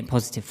doing anything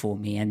positive for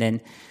me. And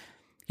then,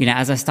 you know,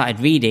 as I started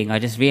reading, I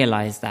just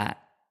realized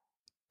that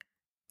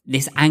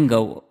this anger,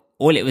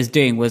 all it was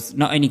doing was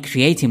not only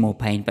creating more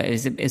pain, but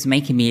it was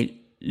making me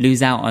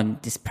lose out on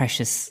this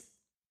precious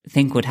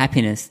thing called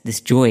happiness,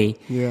 this joy.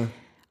 Yeah.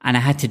 And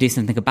I had to do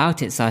something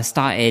about it. So I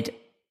started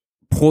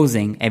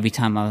pausing every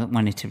time I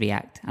wanted to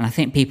react. And I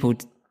think people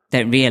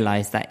don't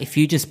realize that if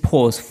you just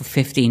pause for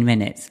 15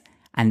 minutes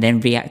and then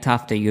react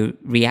after, your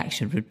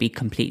reaction would be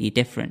completely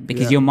different,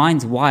 because your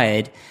mind's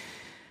wired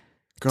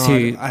God,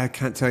 I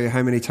can't tell you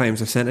how many times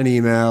I've sent an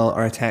email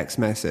or a text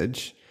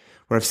message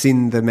where I've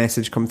seen the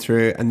message come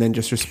through and then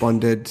just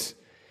responded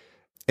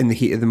in the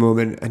heat of the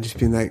moment and just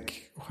been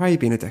like, why are you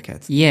being a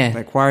dickhead? Yeah.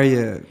 Like, why are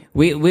you...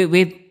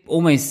 We're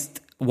almost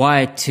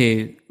wired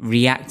to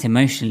react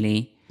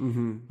emotionally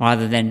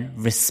rather than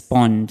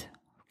respond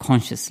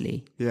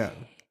consciously. Yeah.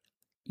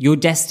 Your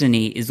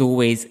destiny is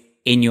always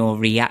in your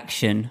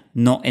reaction,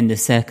 not in the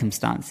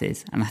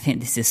circumstances. And I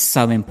think this is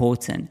so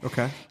important.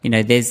 Okay. You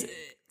know, there's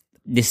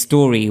this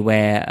story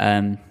where,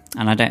 and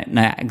I don't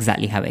know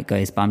exactly how it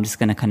goes, but I'm just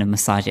going to kind of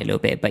massage it a little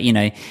bit. But, you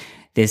know,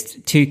 there's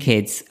 2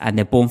 kids and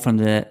they're born from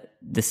the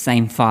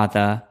same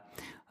father.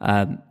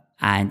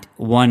 And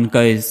one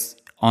goes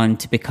on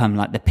to become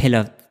like the pillar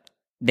of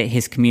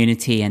his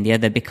community, and the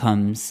other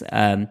becomes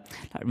like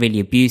really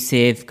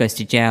abusive, goes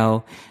to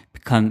jail,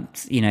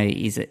 becomes, you know,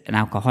 he's an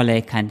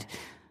alcoholic. And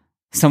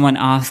someone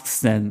asks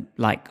them,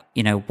 like,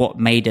 you know, what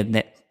made him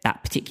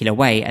that particular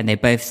way, and they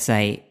both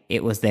say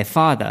it was their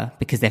father,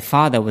 because their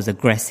father was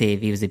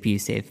aggressive, he was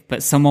abusive,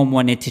 but someone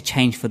wanted to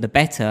change for the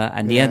better,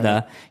 and the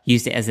other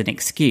used it as an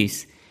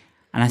excuse.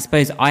 And I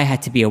suppose I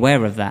had to be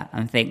aware of that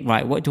and think,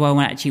 right, what do I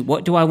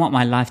want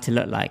my life to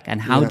look like,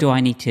 and how do I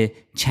need to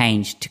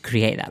change to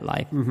create that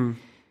life? Mm-hmm.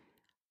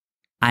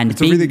 And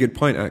it's a really good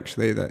point,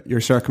 actually, that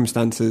your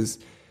circumstances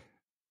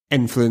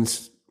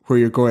influence where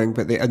you're going,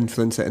 but they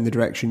influence it in the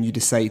direction you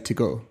decide to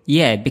go.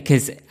 Yeah,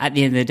 because at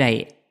the end of the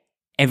day,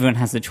 everyone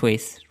has a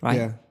choice, right?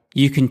 Yeah.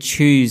 You can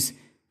choose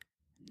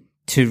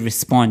to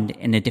respond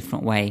in a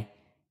different way.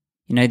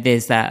 You know,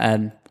 there's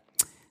that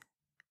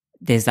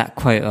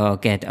quote. Oh,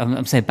 God,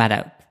 I'm so bad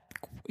at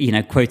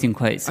quoting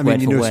quotes. I mean,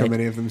 word you for know word. so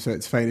many of them, so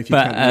it's fine if you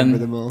can't remember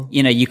them all.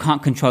 You know, you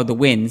can't control the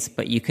winds,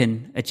 but you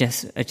can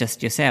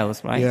adjust your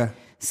sails, right? Yeah.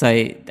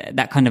 So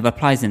that kind of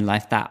applies in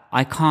life. That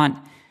I can't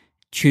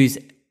choose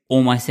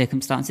all my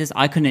circumstances.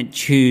 I couldn't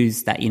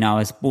choose that. You know, I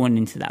was born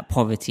into that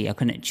poverty. I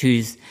couldn't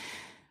choose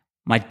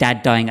my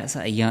dad dying at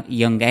such a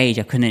young age.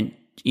 I couldn't.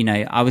 You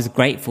know, I was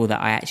grateful that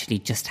I actually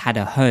just had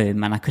a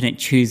home, and I couldn't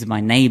choose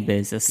my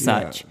neighbors as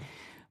such. Yeah.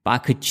 But I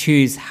could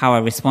choose how I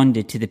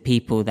responded to the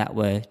people that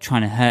were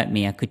trying to hurt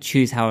me. I could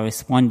choose how I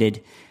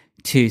responded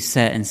to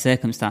certain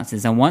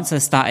circumstances. And once I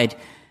started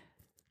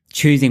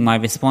choosing my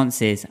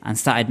responses and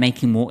started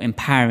making more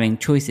empowering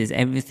choices,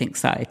 everything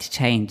started to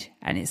change.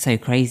 And it's so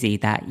crazy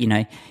that, you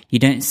know, you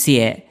don't see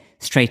it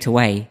straight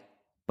away,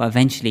 but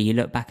eventually you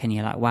look back and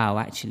you're like, wow,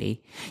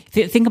 actually.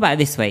 Think about it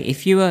this way.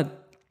 If you were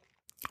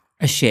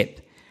a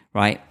ship,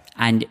 right,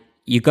 and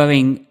you're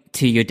going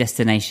to your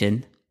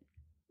destination,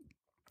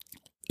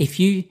 if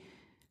you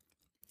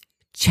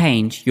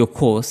change your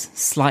course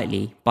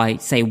slightly by,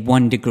 say,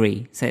 1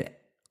 degree, so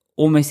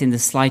almost in the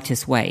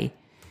slightest way,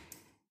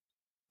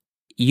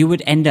 you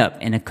would end up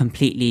in a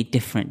completely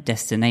different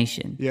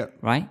destination. Yeah.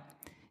 Right?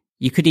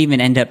 You could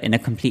even end up in a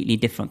completely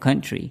different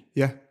country.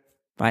 Yeah.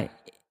 Right?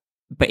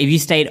 But if you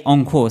stayed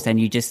on course and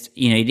you just,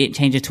 you know, you didn't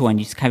change at all and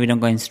you just carried on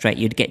going straight,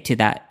 you'd get to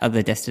that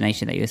other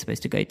destination that you were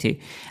supposed to go to.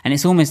 And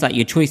it's almost like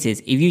your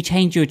choices. If you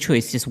change your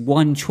choice, just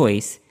one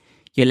choice,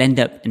 you'll end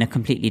up in a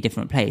completely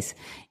different place.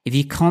 If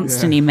you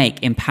constantly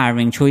make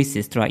empowering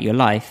choices throughout your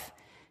life,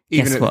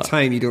 even at the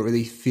time, you don't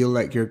really feel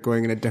like you're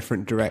going in a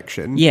different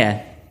direction.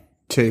 Yeah.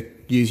 To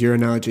use your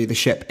analogy, the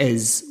ship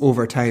is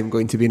over time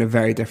going to be in a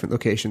very different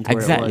location to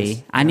where it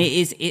was. And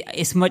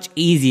it's much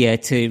easier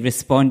to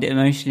respond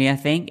emotionally, I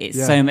think.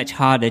 It's so much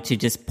harder to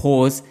just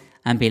pause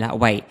and be like,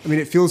 wait. I mean,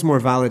 it feels more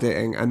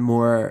validating and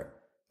more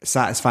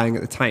satisfying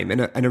at the time in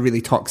a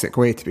really toxic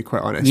way, to be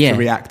quite honest, to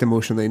react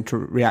emotionally and to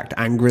react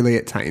angrily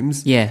at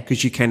times. Yeah.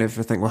 Because you kind of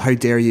think, well, how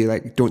dare you,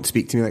 like, don't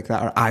speak to me like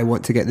that, or I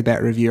want to get the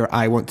better of you, or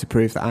I want to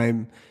prove that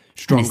I'm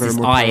stronger and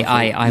more powerful.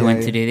 I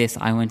want to do this,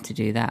 I want to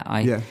do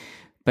that.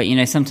 But, you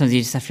know, sometimes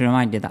you just have to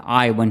remind you that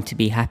I want to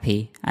be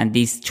happy. And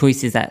these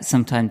choices that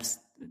sometimes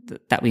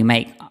that we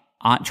make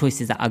aren't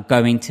choices that are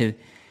going to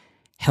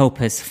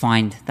help us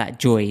find that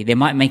joy. They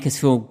might make us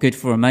feel good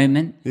for a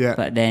moment,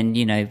 but then,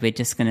 you know, we're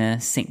just going to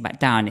sink back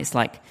down. It's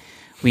like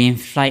we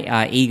inflate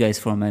our egos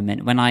for a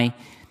moment.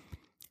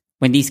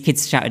 When these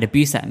kids shouted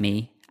abuse at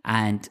me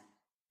and,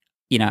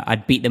 you know,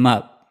 I'd beat them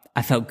up,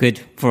 I felt good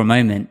for a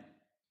moment.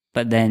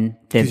 But then...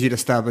 Because you'd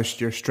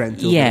established your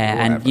strength.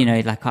 And, you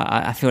know, like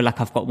I feel like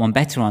I've got one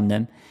better on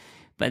them.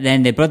 But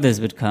then their brothers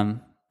would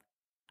come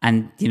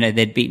and, you know,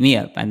 they'd beat me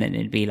up. And then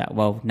it'd be like,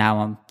 well, now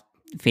I'm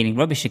feeling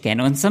rubbish again.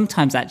 And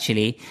sometimes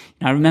actually, you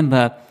know, I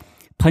remember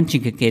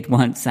punching a kid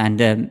once and,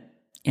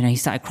 you know, he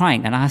started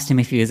crying. And I asked him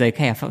if he was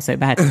okay. I felt so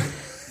bad.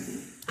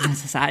 I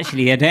was like,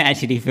 actually, I don't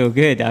actually feel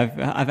good.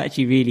 I've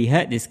actually really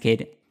hurt this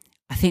kid.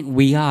 I think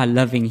we are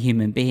loving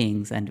human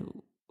beings.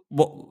 And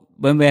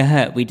when we're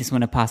hurt, we just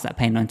want to pass that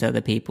pain on to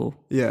other people.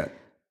 Yeah.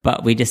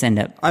 But we just end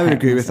up... I would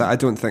agree with that. I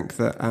don't think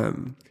that,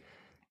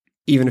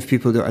 even if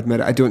people don't admit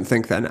it, I don't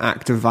think that an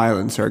act of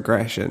violence or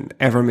aggression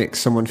ever makes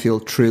someone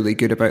feel truly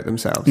good about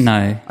themselves.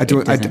 No, I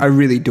don't. I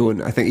really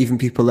don't. I think even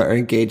people that are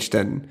engaged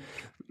in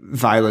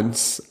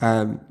violence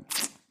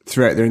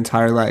throughout their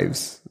entire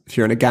lives, if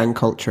you're in a gang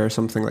culture or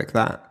something like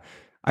that,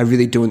 I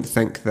really don't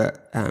think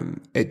that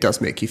it does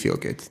make you feel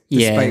good,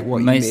 despite what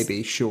you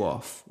maybe show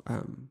off.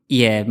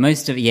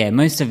 Most of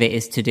it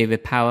is to do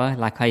with power.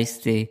 Like I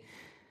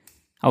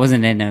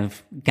wasn't in a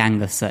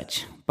gang as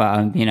such,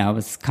 but you know, I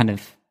was kind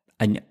of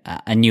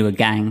a newer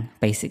gang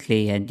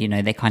basically, and you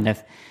know, they kind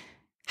of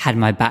had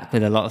my back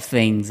with a lot of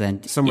things,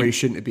 and somewhere you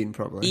shouldn't have been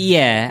probably.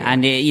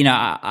 And you know,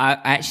 I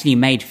actually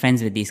made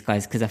friends with these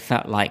guys because I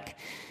felt like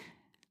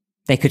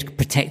they could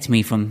protect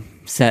me from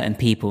certain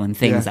people and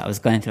things that I was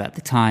going through at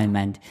the time,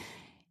 and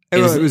it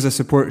was a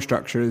support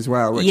structure as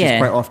well, which is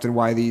quite often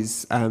why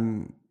these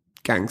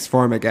gangs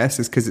form, I guess,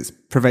 is because it's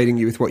providing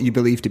you with what you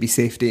believe to be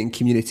safety and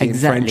community and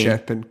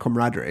friendship and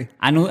camaraderie.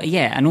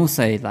 And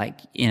also, like,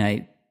 you know,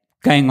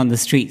 going on the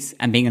streets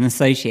and being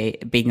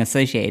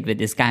associated with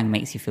this gang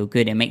makes you feel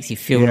good. It makes you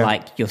feel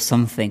like you're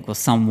something or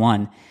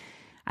someone,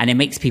 and it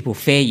makes people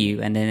fear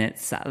you. And then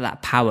it's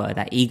that power,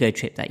 that ego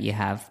trip that you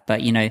have.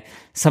 But, you know,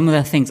 some of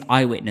the things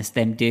I witnessed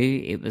them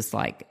do, it was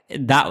like,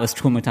 that was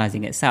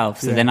traumatizing itself.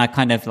 So then I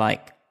kind of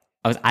like,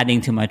 I was adding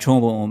to my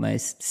trauma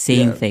almost,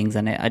 seeing things,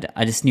 and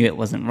I just knew it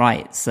wasn't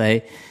right. So,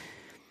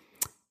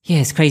 yeah,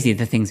 it's crazy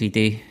the things we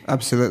do.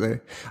 Absolutely.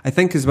 I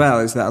think as well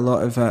is that a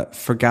lot of,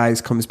 for guys,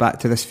 comes back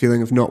to this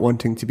feeling of not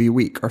wanting to be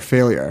weak or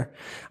failure.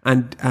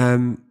 And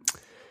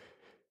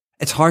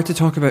it's hard to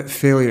talk about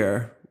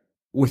failure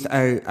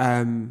without...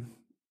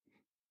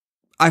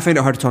 I find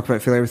it hard to talk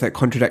about failure without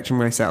contradicting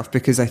myself,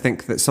 because I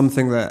think that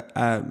something that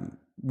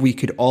we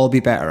could all be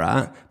better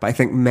at, but I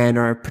think men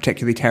are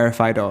particularly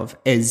terrified of,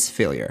 is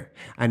failure,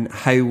 and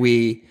how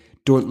we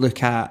don't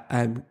look at,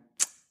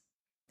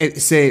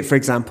 say, for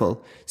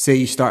example, say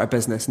you start a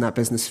business and that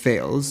business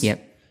fails.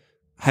 Yep.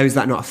 How is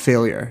that not a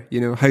failure?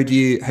 You know, how do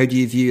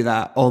you view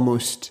that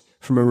almost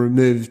from a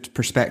removed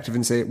perspective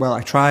and say, well,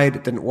 I tried,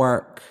 it didn't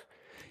work.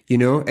 You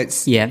know,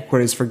 it's,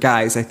 whereas for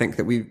guys, I think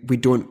that we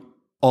don't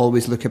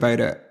always look about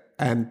it,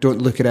 don't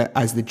look at it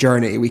as the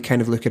journey. We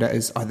kind of look at it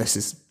as, oh, this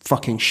is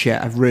fucking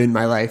shit. I've ruined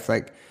my life.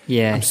 Like,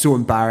 I'm so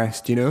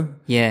embarrassed, you know?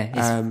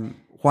 Yeah.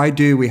 Why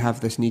do we have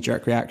this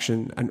knee-jerk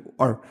reaction,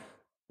 or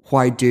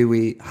why do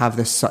we have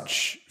this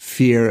such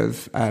fear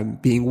of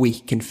being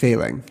weak and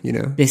failing? You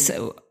know, this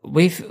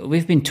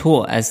we've been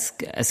taught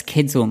as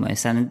kids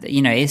almost, and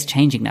you know it's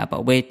changing now.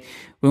 But we're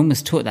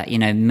almost taught that, you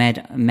know,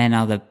 men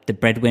are the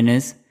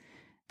breadwinners.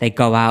 They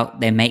go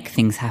out, they make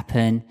things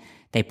happen,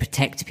 they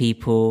protect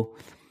people.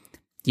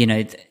 You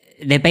know,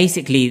 they're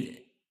basically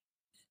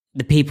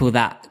the people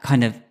that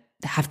kind of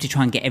have to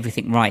try and get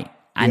everything right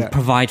and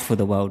provide for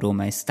the world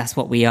almost. That's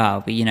what we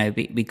are. We, you know,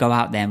 we go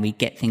out there and we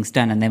get things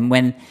done. And then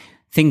when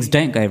things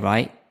don't go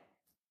right,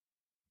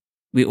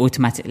 we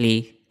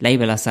automatically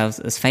label ourselves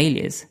as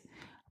failures.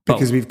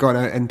 Because we've gone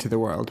out into the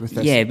world with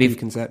this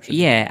preconception.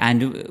 Yeah,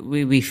 and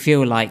we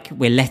feel like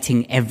we're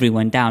letting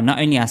everyone down, not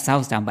only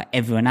ourselves down, but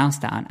everyone else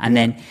down. And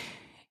then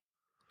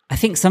I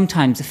think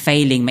sometimes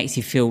failing makes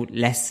you feel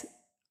less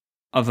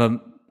of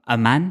a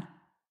man,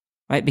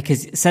 right?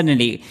 Because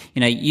suddenly, you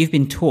know, you've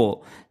been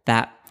taught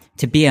that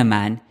to be a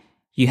man,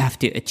 you have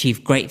to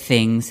achieve great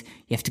things,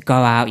 you have to go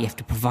out, you have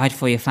to provide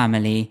for your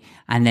family,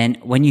 and then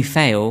when you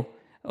fail,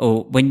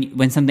 or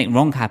when something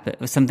wrong happens,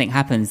 or something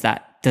happens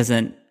that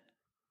doesn't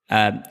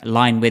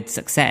line with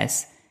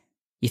success,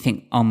 you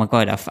think, oh my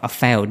God, I've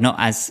failed, not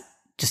as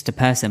just a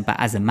person, but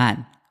as a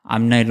man.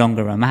 I'm no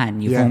longer a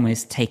man. You've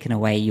almost taken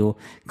away your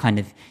kind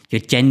of, your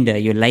gender,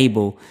 your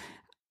label,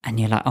 and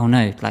you're like, oh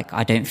no, like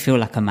I don't feel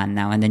like a man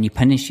now. And then you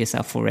punish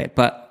yourself for it.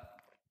 But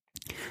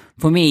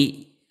for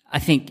me, I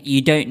think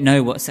you don't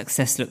know what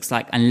success looks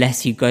like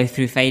unless you go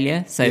through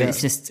failure. So it's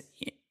just,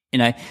 you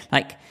know,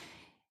 like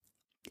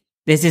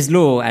there's this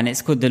law and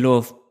it's called the law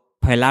of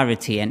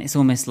polarity. And it's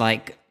almost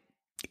like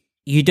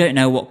you don't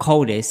know what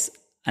cold is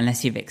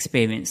unless you've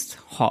experienced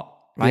hot,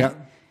 right? Yeah.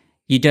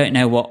 You don't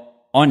know what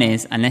on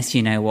is unless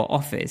you know what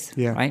off is,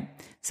 right?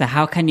 So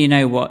how can you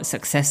know what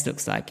success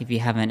looks like if you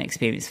haven't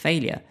experienced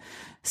failure?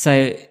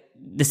 So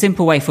the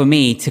simple way for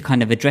me to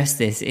kind of address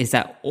this is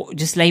that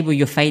just label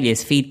your failure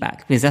as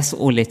feedback, because that's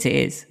all it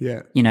is.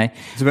 Yeah. You know,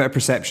 it's about a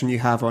perception you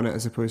have on it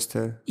as opposed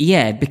to...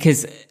 Yeah,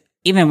 because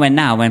even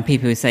when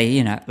people say,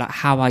 you know, like,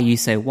 how are you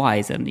so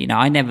wise? And, you know,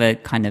 I never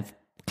kind of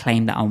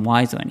claim that I'm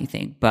wise or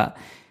anything, but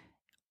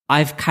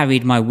I've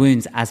carried my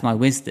wounds as my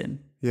wisdom.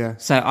 Yeah.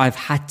 So I've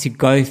had to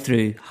go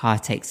through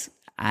heartaches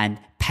and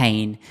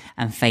pain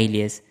and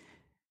failures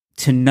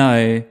to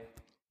know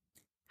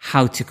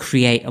how to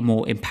create a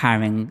more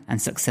empowering and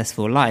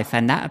successful life.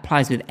 And that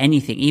applies with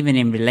anything, even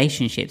in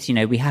relationships. You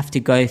know, we have to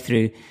go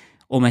through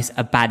almost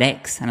a bad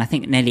ex. And I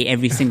think nearly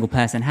every single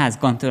person has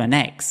gone through an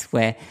ex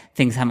where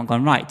things haven't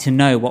gone right, to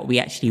know what we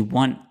actually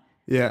want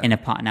in a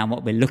partner and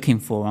what we're looking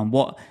for and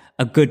what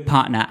a good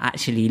partner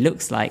actually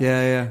looks like.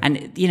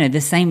 And, you know,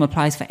 the same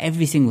applies for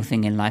every single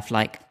thing in life.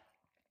 Like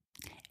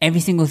every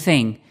single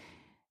thing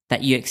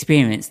that you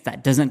experience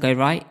that doesn't go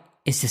right,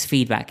 it's just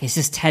feedback. It's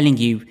just telling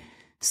you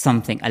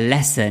something, a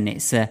lesson.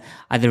 It's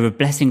either a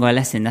blessing or a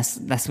lesson.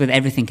 That's with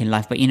everything in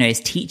life. But, you know,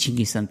 it's teaching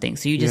you something.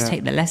 So you just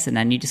take the lesson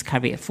and you just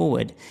carry it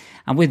forward.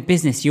 And with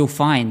business, you'll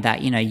find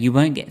that, you know, you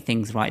won't get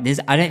things right.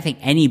 I don't think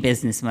any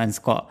businessman's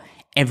got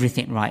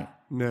everything right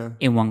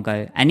in one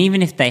go. And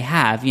even if they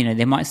have, you know,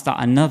 they might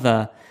start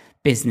another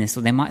business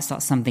or they might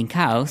start something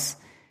else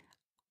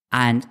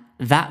and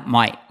that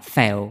might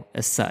fail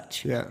as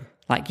such.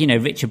 Like, you know,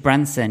 Richard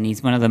Branson,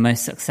 he's one of the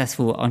most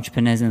successful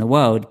entrepreneurs in the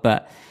world,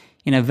 but,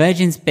 you know,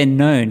 Virgin's been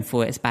known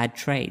for its bad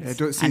trades. I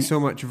don't see so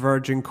much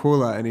Virgin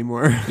Cola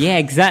anymore. Yeah,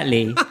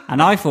 exactly.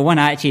 And I, for one,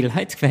 I actually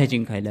liked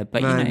Virgin Cola,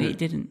 but, you know, it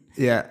didn't.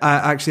 Yeah,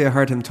 I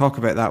heard him talk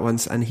about that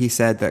once, and he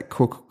said that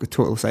Coca,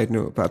 total side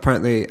note, but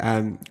apparently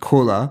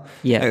Cola,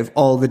 out of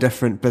all the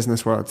different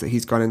business worlds that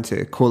he's gone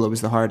into, Cola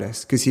was the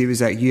hardest, because he was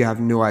like, you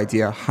have no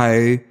idea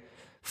how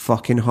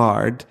fucking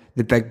hard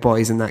the big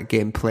boys in that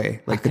game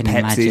play. Like the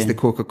Pepsis, the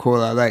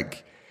Coca-Cola,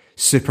 like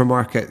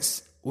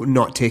supermarkets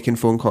not taking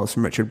phone calls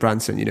from Richard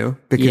Branson, you know,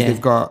 because they've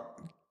got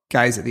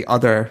guys at the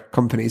other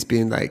companies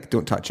being like,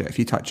 don't touch it. If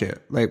you touch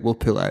it, like, we'll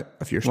pull out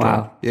of your store.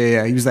 Wow.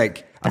 Yeah. He was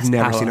like, That's I've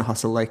never power. seen a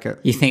hustle like it.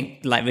 You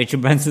think like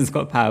Richard Branson's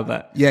got power,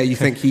 but... Yeah, you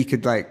think he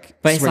could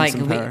like but it's like,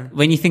 some power.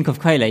 when you think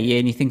of cola, you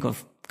only think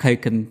of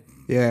Coke and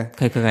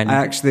Coca-Cola. I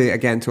actually,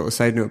 again, total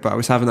side note, but I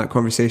was having that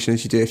conversation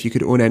as you do, if you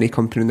could own any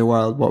company in the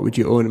world, what would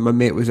you own? And my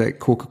mate was like,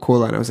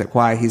 Coca-Cola. And I was like,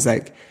 why? He's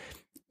like,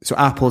 so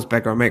Apple's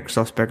bigger,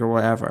 Microsoft's bigger,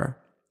 whatever.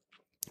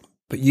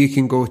 But you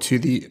can go to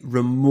the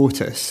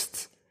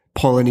remotest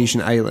Polynesian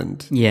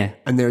island.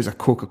 And there's a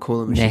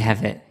Coca-Cola machine. They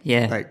have it.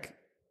 Like,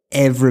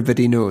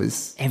 everybody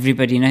knows.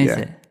 Everybody knows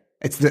it.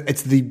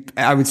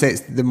 I would say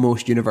it's the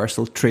most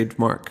universal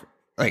trademark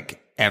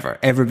like ever.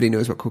 Everybody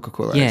knows what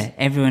Coca-Cola is. Yeah,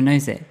 everyone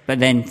knows it. But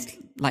then,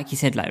 like you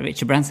said, like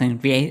Richard Branson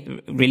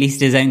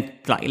released his own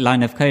like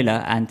line of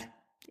cola, and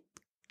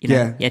he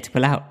had to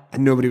pull out.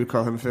 And nobody would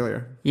call him a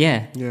failure.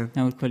 Yeah, no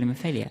one would call him a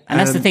failure. And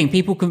that's the thing.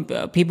 People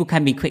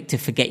can be quick to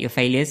forget your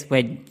failures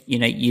when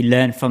you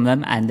learn from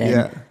them, and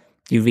then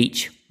you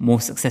reach more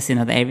success in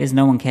other areas.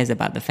 No one cares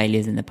about the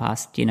failures in the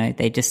past.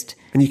 They just...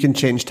 And you can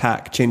change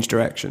tack, change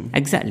direction.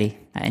 Exactly,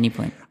 at any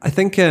point. I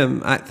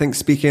think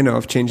speaking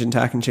of changing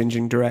tack and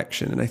changing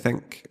direction, and I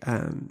think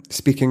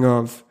speaking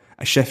of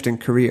a shift in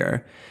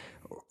career,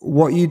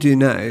 what you do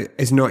now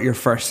is not your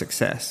first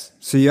success.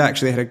 So you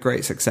actually had a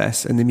great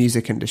success in the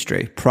music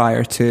industry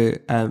prior to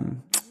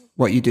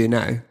what you do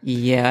now.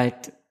 Yeah,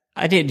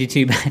 I didn't do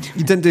too bad.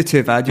 You didn't do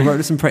too bad. You worked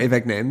with some pretty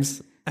big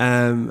names.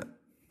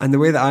 And the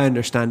way that I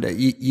understand it,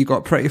 you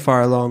got pretty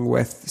far along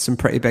with some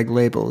pretty big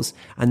labels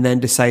and then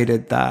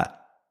decided that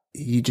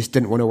you just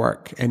didn't want to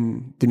work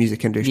in the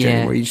music industry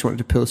anymore. You just wanted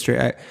to pull straight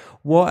out.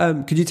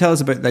 What could you tell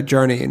us about that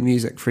journey in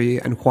music for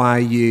you and why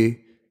you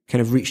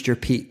kind of reached your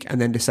peak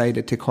and then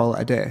decided to call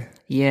it a day?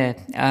 Yeah.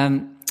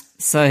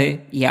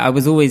 I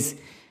was always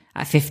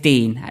at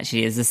 15,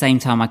 actually. It was the same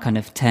time I kind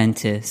of turned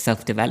to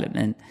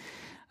self-development.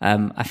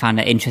 I found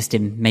an interest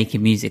in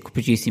making music,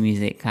 producing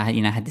music. I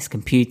had this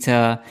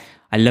computer.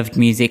 I loved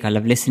music. I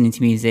loved listening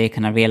to music.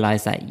 And I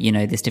realized that,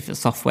 there's different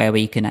software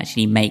where you can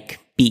actually make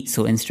beats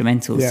or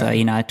instrumentals.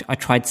 Yeah. So, I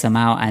tried some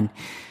out and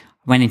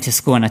went into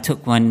school and I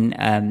took one,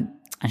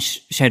 and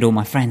showed all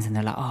my friends and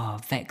they're like, "Oh,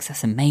 Vex,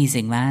 that's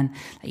amazing, man.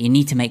 Like, you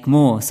need to make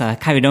more." So I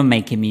carried on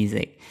making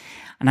music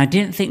and I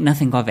didn't think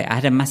nothing of it. I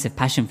had a massive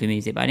passion for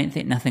music, but I didn't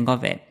think nothing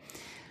of it.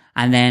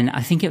 And then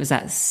I think it was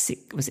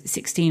was it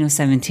 16 or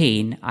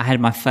 17? I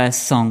had my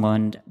first song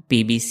on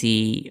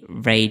BBC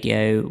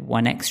Radio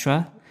 1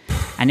 Extra.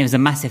 And it was a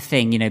massive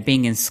thing,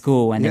 being in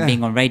school and then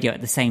being on radio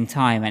at the same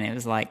time. And it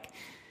was like,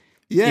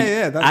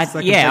 I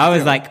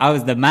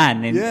was the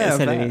man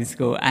in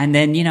school. And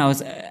then,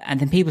 and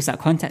then people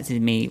started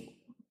contacting me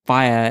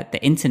via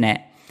the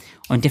internet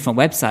on different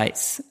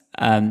websites,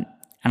 and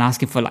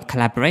asking for like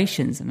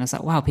collaborations. And I was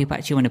like, wow, people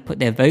actually want to put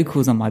their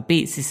vocals on my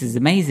beats. This is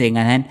amazing.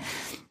 And then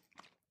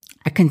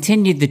I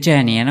continued the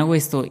journey and I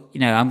always thought,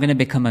 I'm going to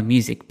become a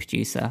music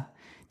producer.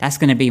 That's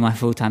going to be my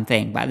full-time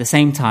thing. But at the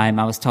same time,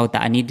 I was told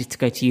that I needed to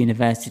go to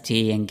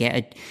university and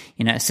get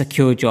a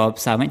secure job.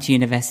 So I went to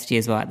university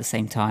as well at the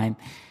same time.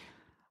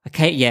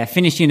 Okay,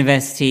 finished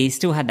university,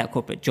 still had that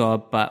corporate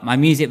job, but my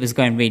music was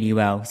going really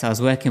well. So I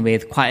was working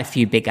with quite a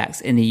few big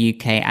acts in the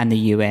UK and the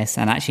US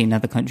and actually in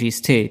other countries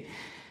too.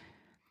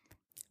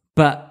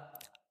 But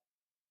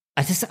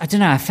I don't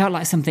know, I felt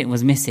like something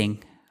was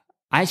missing.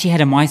 I actually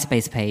had a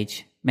MySpace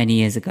page many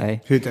years ago.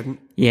 Who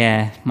didn't?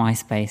 Yeah,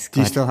 MySpace.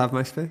 Do you still have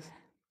MySpace?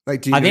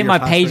 Like, I think my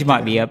page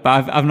might be up,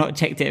 but I've not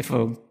checked it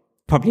for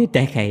probably a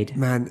decade.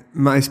 Man,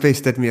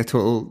 MySpace did me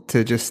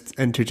to just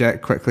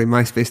interject quickly,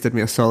 MySpace did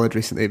me a solid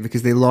recently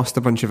because they lost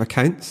a bunch of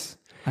accounts.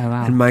 Oh,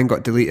 wow. And mine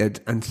got deleted,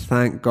 and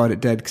thank God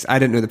it did, because I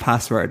didn't know the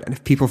password. And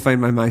if people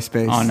find my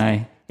MySpace... Oh,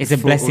 no. It's a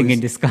blessing in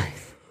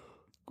disguise.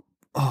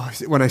 Oh,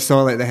 when I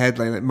saw like the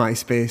headline, like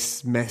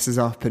MySpace messes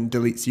up and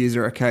deletes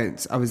user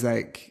accounts, I was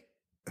like,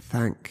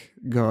 thank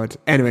God.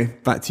 Anyway,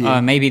 back to you.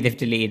 Oh, maybe they've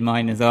deleted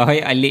mine as well.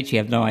 I literally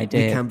have no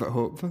idea. You can but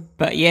hope.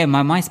 But yeah,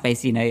 my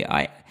MySpace,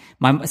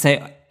 on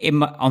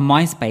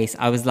MySpace,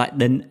 I was like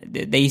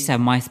they used to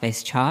have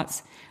MySpace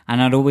charts,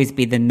 and I'd always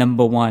be the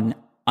number one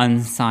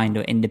unsigned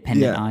or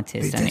independent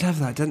artist. They did have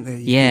that, didn't they?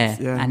 Yeah,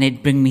 and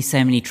it'd bring me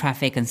so many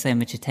traffic and so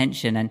much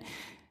attention, and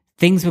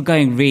things were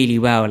going really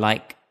well.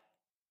 Like,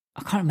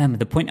 I can't remember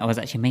the point I was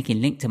actually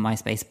making linked to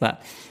MySpace,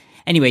 but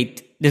anyway,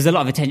 there's a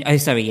lot of attention. Oh,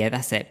 sorry, yeah,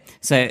 that's it.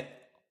 So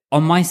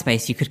on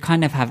MySpace, you could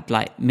kind of have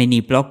like mini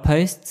blog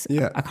posts.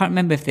 Yeah. I can't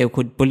remember if they were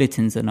called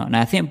bulletins or not.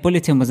 Now, I think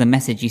bulletin was a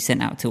message you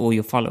sent out to all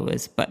your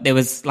followers, but there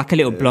was like a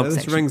little blog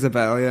section. This rings a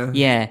bell, yeah.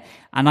 Yeah.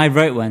 And I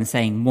wrote one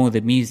saying more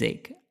than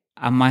music.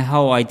 And my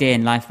whole idea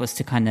in life was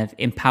to kind of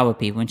empower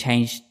people and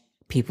change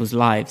people's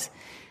lives.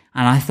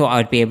 And I thought I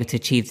would be able to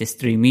achieve this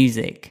through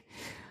music.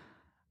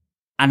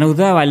 And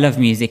although I love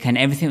music and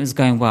everything was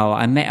going well,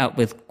 I met up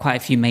with quite a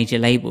few major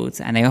labels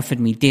and they offered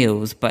me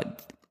deals.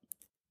 But,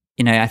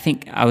 I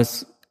think I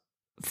was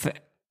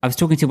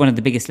talking to one of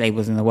the biggest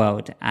labels in the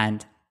world,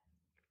 and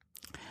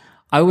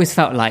I always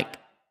felt like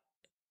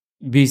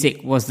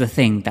music was the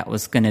thing that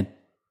was going to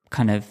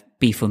kind of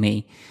be for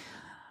me.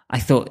 I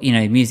thought,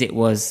 music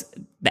was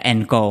the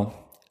end goal.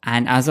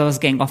 And as I was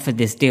getting offered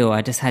this deal,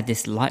 I just had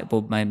this light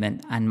bulb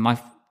moment, and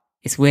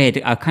it's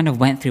weird. I kind of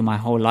went through my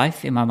whole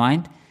life in my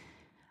mind,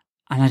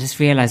 and I just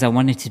realized I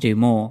wanted to do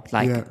more.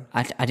 Like,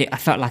 I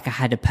felt like I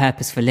had a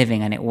purpose for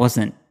living, and it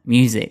wasn't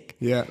music.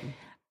 Yeah.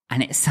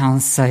 And it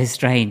sounds so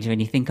strange when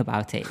you think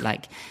about it.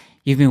 Like,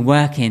 you've been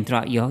working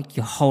throughout your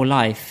whole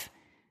life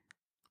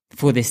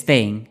for this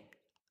thing.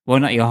 Well,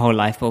 not your whole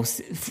life, but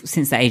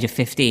since the age of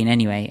 15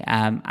 anyway.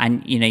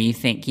 And, you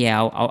think,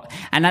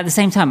 and at the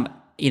same time,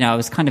 I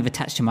was kind of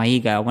attached to my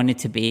ego. I wanted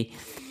to be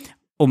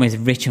almost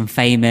rich and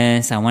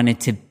famous. I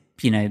wanted to,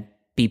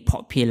 be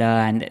popular.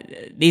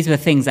 And these were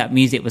things that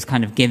music was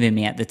kind of giving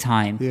me at the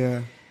time.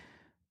 Yeah.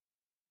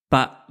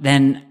 But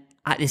then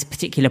at this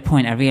particular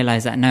point, I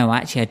realized that no,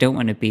 actually, I don't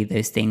want to be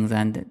those things.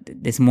 And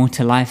there's more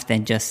to life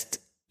than just,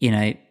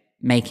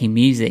 making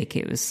music.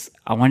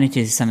 I wanted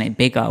to do something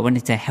bigger. I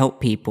wanted to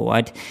help people.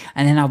 And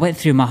then I went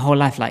through my whole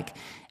life, like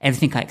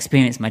everything I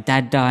experienced, my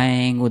dad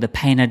dying, all the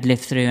pain I'd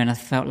lived through. And I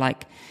felt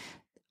like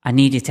I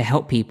needed to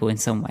help people in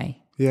some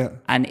way. Yeah.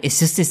 And it's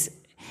just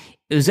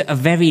it was a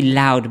very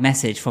loud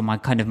message from my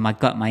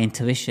gut, my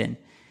intuition.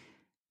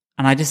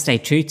 And I just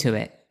stayed true to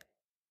it.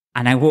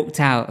 And I walked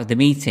out of the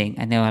meeting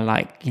and they were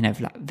like,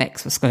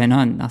 Vex, what's going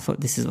on? And I thought,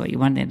 this is what you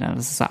wanted. And I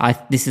was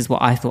like, this is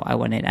what I thought I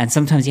wanted. And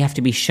sometimes you have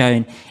to be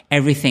shown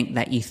everything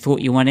that you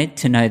thought you wanted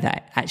to know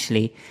that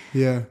actually,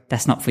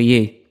 that's not for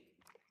you.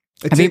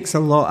 It takes a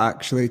lot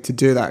actually to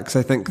do that, because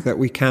I think that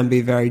we can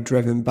be very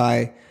driven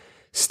by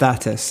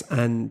status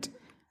and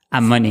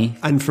money,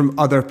 and from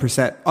other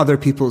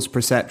people's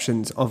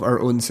perceptions of our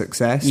own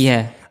success.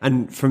 Yeah.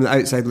 And from the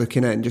outside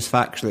looking in, just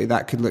factually,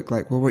 that could look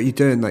like, well, what are you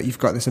doing? Like, you've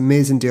got this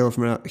amazing deal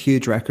from a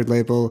huge record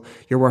label.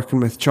 You're working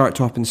with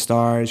chart-topping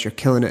stars. You're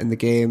killing it in the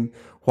game.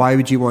 Why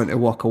would you want to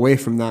walk away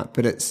from that?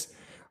 But it's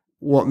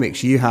what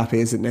makes you happy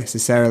isn't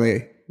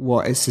necessarily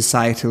what is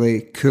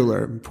societally cool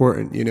or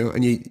important,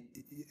 And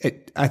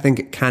I think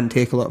it can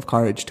take a lot of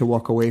courage to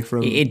walk away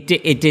from. It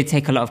did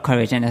take a lot of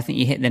courage, and I think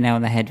you hit the nail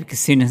on the head, because as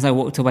soon as I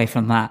walked away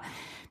from that,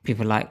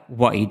 people were like,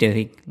 what are you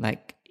doing?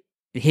 Like,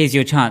 here's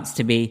your chance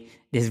to be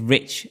this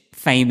rich,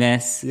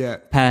 famous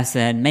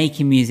person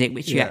making music,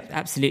 which you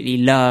absolutely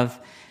love.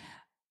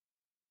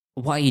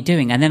 What are you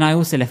doing? And then I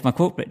also left my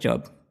corporate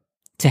job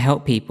to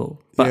help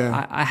people, but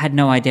I had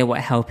no idea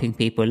what helping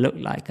people looked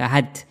like. I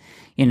had,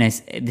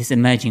 this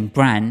emerging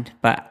brand,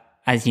 but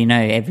as you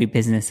know, every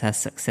business has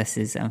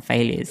successes and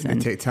failures.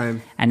 And they take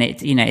time. And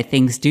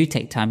things do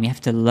take time. You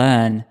have to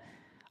learn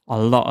a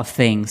lot of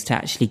things to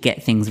actually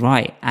get things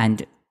right.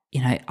 And,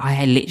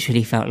 I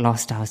literally felt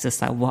lost. I was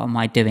just like, what am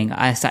I doing?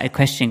 I started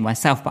questioning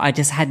myself, but I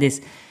just had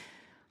this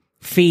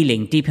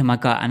feeling deep in my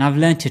gut. And I've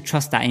learned to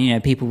trust that.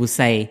 And, people will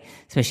say,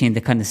 especially in the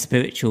kind of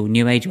spiritual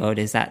new age world,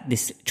 is that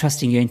this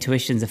trusting your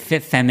intuition is a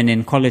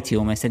feminine quality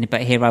almost.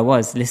 But here I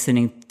was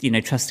listening,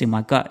 trusting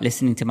my gut,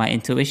 listening to my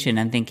intuition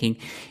and thinking,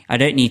 I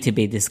don't need to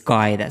be this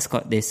guy that's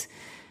got this,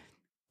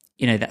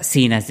 that's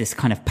seen as this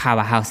kind of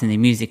powerhouse in the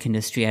music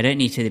industry. I don't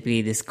need to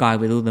be this guy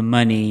with all the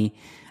money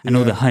and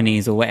all the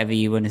honeys, or whatever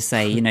you want to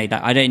say.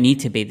 I don't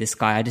need to be this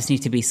guy. I just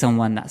need to be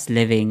someone that's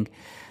living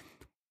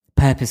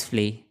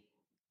purposefully,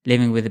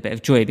 living with a bit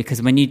of joy.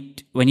 Because when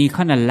you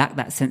kind of lack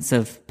that sense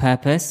of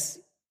purpose,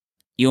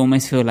 you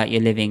almost feel like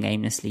you're living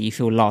aimlessly. You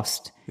feel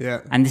lost.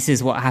 Yeah. And this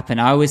is what happened.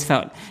 I always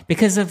felt,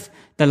 because of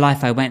the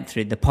life I went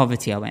through, the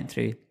poverty I went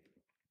through,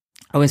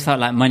 I always felt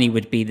like money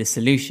would be the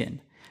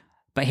solution.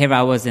 But here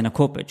I was in a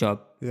corporate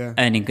job,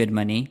 earning good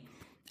money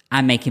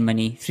and making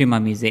money through my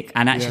music.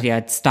 And actually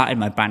I'd started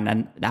my brand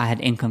and I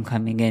had income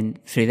coming in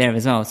through there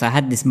as well. So I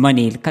had this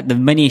money, the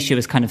money issue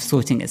was kind of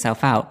sorting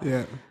itself out,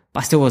 but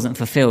I still wasn't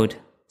fulfilled.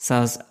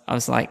 So I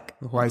was like,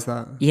 why is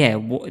that? Yeah,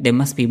 there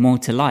must be more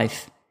to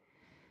life.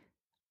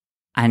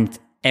 And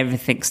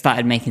everything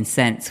started making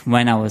sense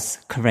when I was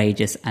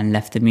courageous and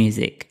left the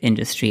music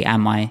industry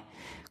and my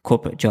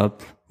corporate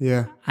job.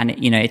 Yeah. And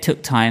it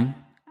took time.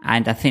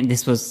 And I think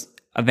this was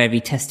a very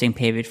testing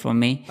period for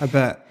me. I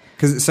bet.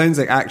 Because it sounds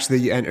like actually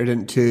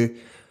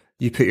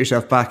you put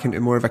yourself back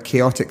into more of a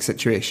chaotic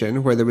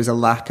situation where there was a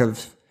lack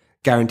of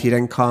guaranteed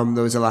income,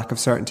 there was a lack of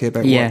certainty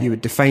about what you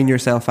would define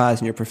yourself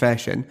as in your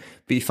profession,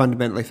 but you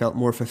fundamentally felt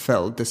more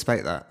fulfilled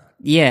despite that.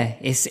 Yeah,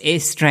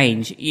 it's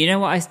strange. You know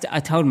what I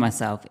told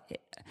myself?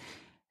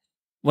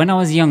 When I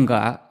was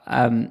younger,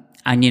 and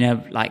I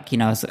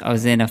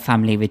was in a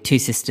family with two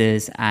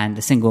sisters and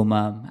a single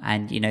mum,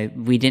 and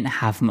we didn't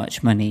have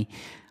much money.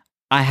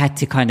 I had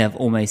to kind of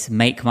almost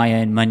make my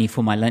own money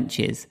for my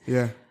lunches.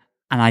 Yeah.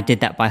 And I did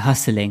that by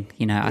hustling.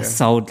 I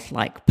sold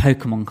like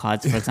Pokemon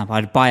cards, for example.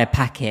 I'd buy a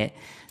packet.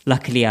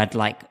 Luckily, I'd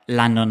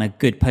land on a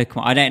good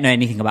Pokemon. I don't know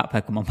anything about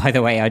Pokemon, by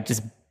the way. I'd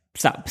just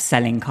start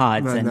selling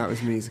cards. Man, that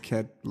was me as a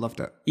kid. Loved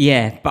it.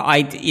 Yeah, but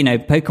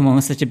Pokemon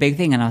was such a big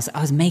thing, and I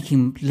was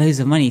making loads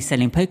of money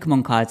selling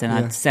Pokemon cards, and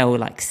I'd sell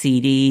like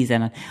CDs,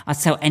 and I'd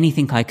sell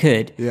anything I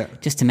could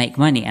just to make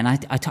money. And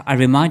I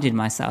reminded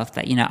myself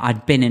that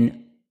I'd been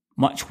in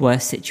much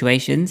worse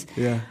situations,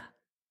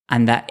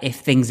 and that if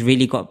things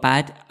really got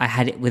bad, I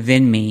had it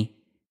within me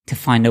to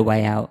find a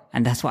way out.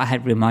 And that's what I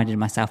had reminded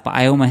myself. But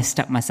I almost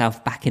stuck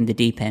myself back in the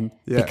deep end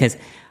because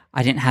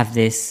I didn't have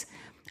this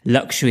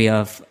luxury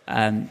of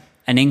an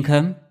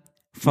income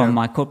from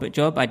my corporate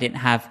job.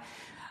 I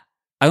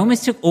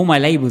almost took all my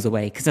labels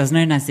away because I was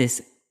known as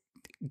this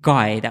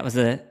guy that was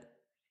in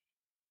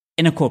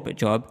a corporate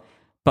job,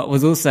 but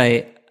was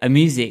also a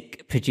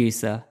music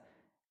producer.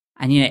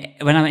 And,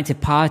 when I went to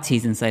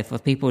parties and so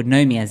forth, people would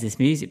know me as this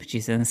music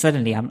producer, and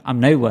suddenly I'm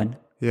no one.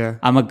 Yeah.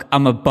 I'm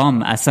a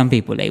bum, as some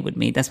people labeled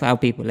me. That's how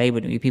people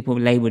labeled me. People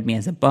labeled me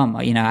as a bum.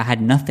 I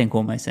had nothing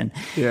almost. And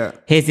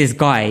here's this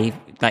guy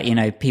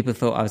that, people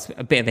thought I was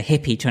a bit of a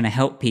hippie trying to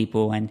help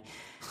people. And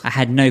I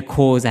had no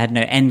cause, I had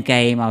no end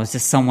game. I was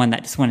just someone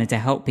that just wanted to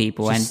help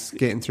people just and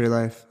getting through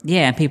life.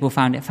 Yeah, and people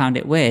found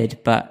it weird,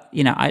 but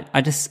you know,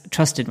 I just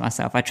trusted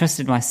myself. I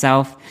trusted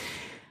myself,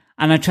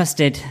 and I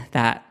trusted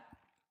that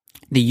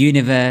the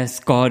universe,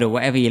 God, or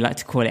whatever you like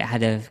to call it,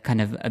 had a kind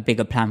of a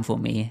bigger plan for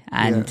me.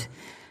 And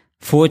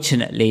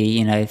fortunately,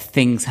 you know,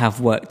 things have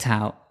worked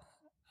out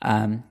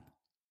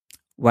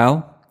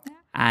well.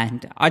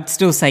 And I'd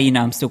still say, you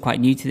know, I'm still quite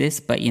new to this,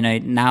 but, you know,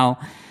 now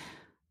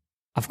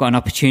I've got an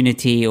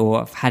opportunity,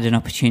 or I've had an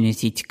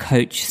opportunity to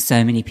coach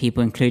so many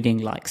people, including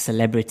like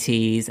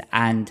celebrities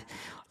and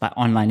like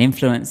online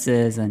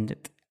influencers. And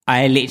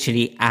I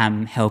literally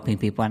am helping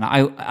people. And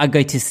I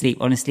go to sleep,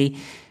 honestly,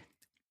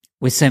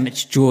 with so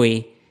much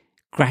joy,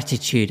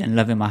 gratitude and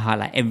love in my heart,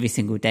 like every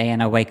single day.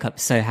 And I wake up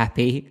so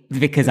happy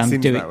because I'm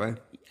doing that way.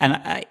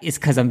 And it's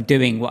because I'm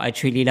doing what I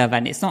truly love.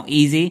 And it's not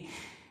easy.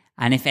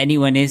 And if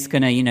anyone is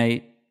going to, you know,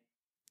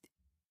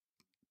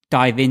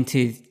 dive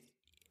into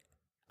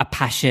a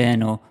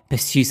passion or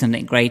pursue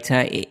something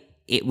greater,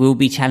 it will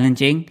be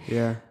challenging.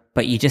 Yeah.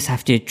 But you just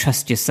have to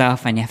trust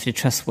yourself, and you have to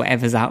trust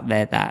whatever's out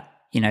there that,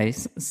 you know,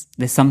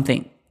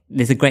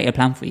 there's a greater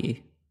plan for you.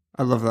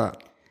 I love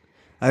that.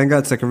 I think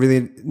that's like a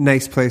really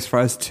nice place for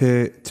us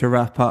to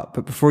wrap up.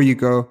 But before you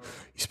go,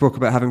 you spoke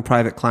about having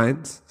private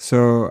clients.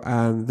 So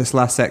this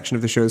last section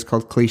of the show is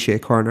called Cliche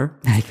Corner.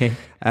 Okay.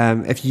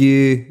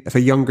 If a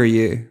younger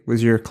you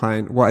was your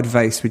client, what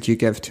advice would you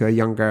give to a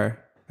younger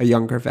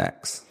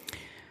Vex?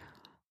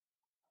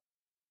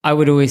 I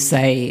would always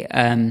say,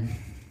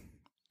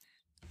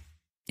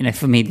 you know,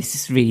 for me, this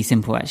is really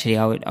simple. Actually,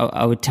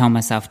 I would tell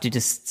myself to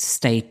just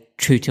stay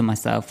true to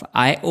myself.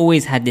 I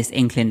always had this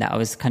inkling that I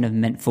was kind of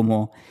meant for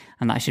more,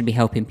 and that I should be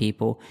helping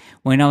people.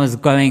 When I was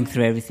going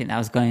through everything that I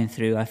was going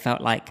through, I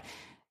felt like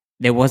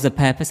there was a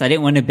purpose. I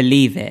didn't want to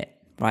believe it,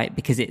 right?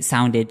 Because it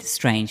sounded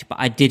strange, but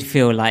I did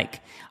feel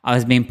like I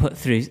was being put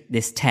through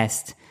this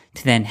test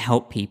to then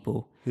help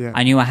people. Yeah.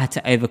 I knew I had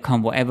to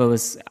overcome whatever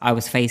I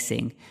was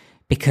facing,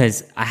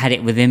 because I had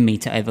it within me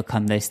to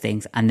overcome those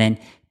things and then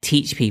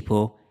teach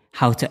people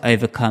how to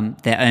overcome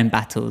their own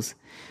battles.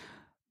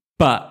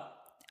 But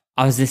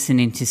I was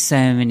listening to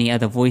so many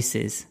other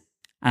voices.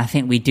 And I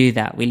think we do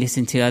that. We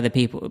listen to other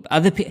people.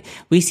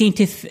 We seem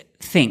to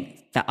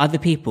think that other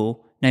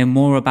people know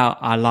more about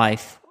our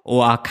life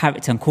or our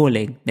character and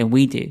calling than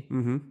we do.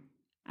 Mm-hmm.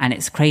 And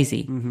it's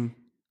crazy. Mm-hmm.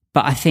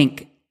 But I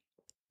think,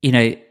 you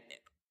know,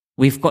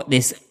 we've got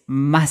this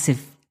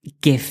massive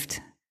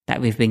gift that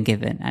we've been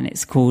given, and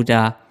it's called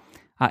our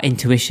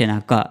intuition,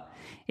 our gut.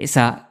 It's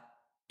our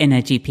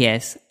inner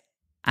GPS.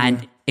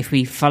 And if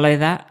we follow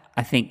that,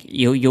 I think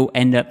you'll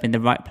end up in the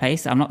right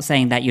place. I'm not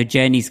saying that your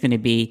journey is going to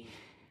be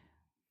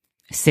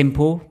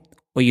simple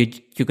or you're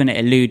going to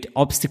elude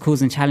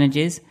obstacles and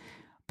challenges,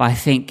 but I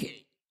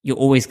think you're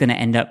always going to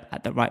end up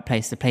at the right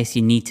place, the place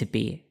you need to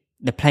be,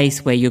 the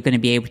place where you're going to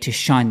be able to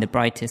shine the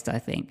brightest, I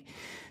think.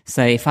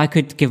 So if I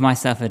could give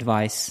myself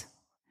advice,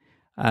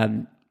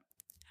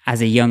 as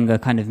a younger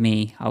kind of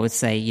me, I would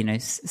say, you know,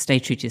 stay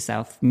true to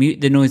yourself, mute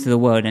the noise of the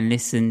world and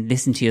listen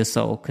to your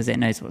soul, because it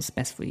knows what's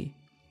best for you.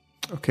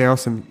 Okay,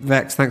 awesome.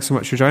 Vex, thanks so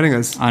much for joining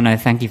us. Oh no,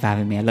 thank you for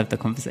having me. I love the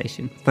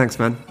conversation. Thanks,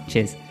 man.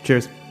 Cheers.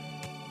 Cheers.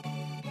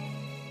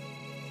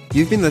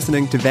 You've been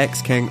listening to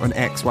Vex King on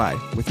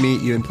XY with me,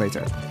 Ewan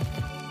Plater.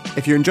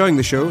 If you're enjoying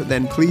the show,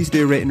 then please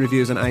do rate and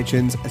reviews on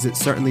iTunes, as it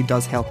certainly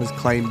does help us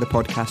climb the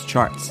podcast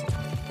charts.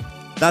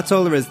 That's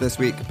all there is this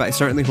week, but I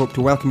certainly hope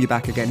to welcome you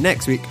back again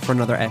next week for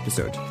another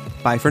episode.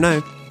 Bye for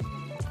now.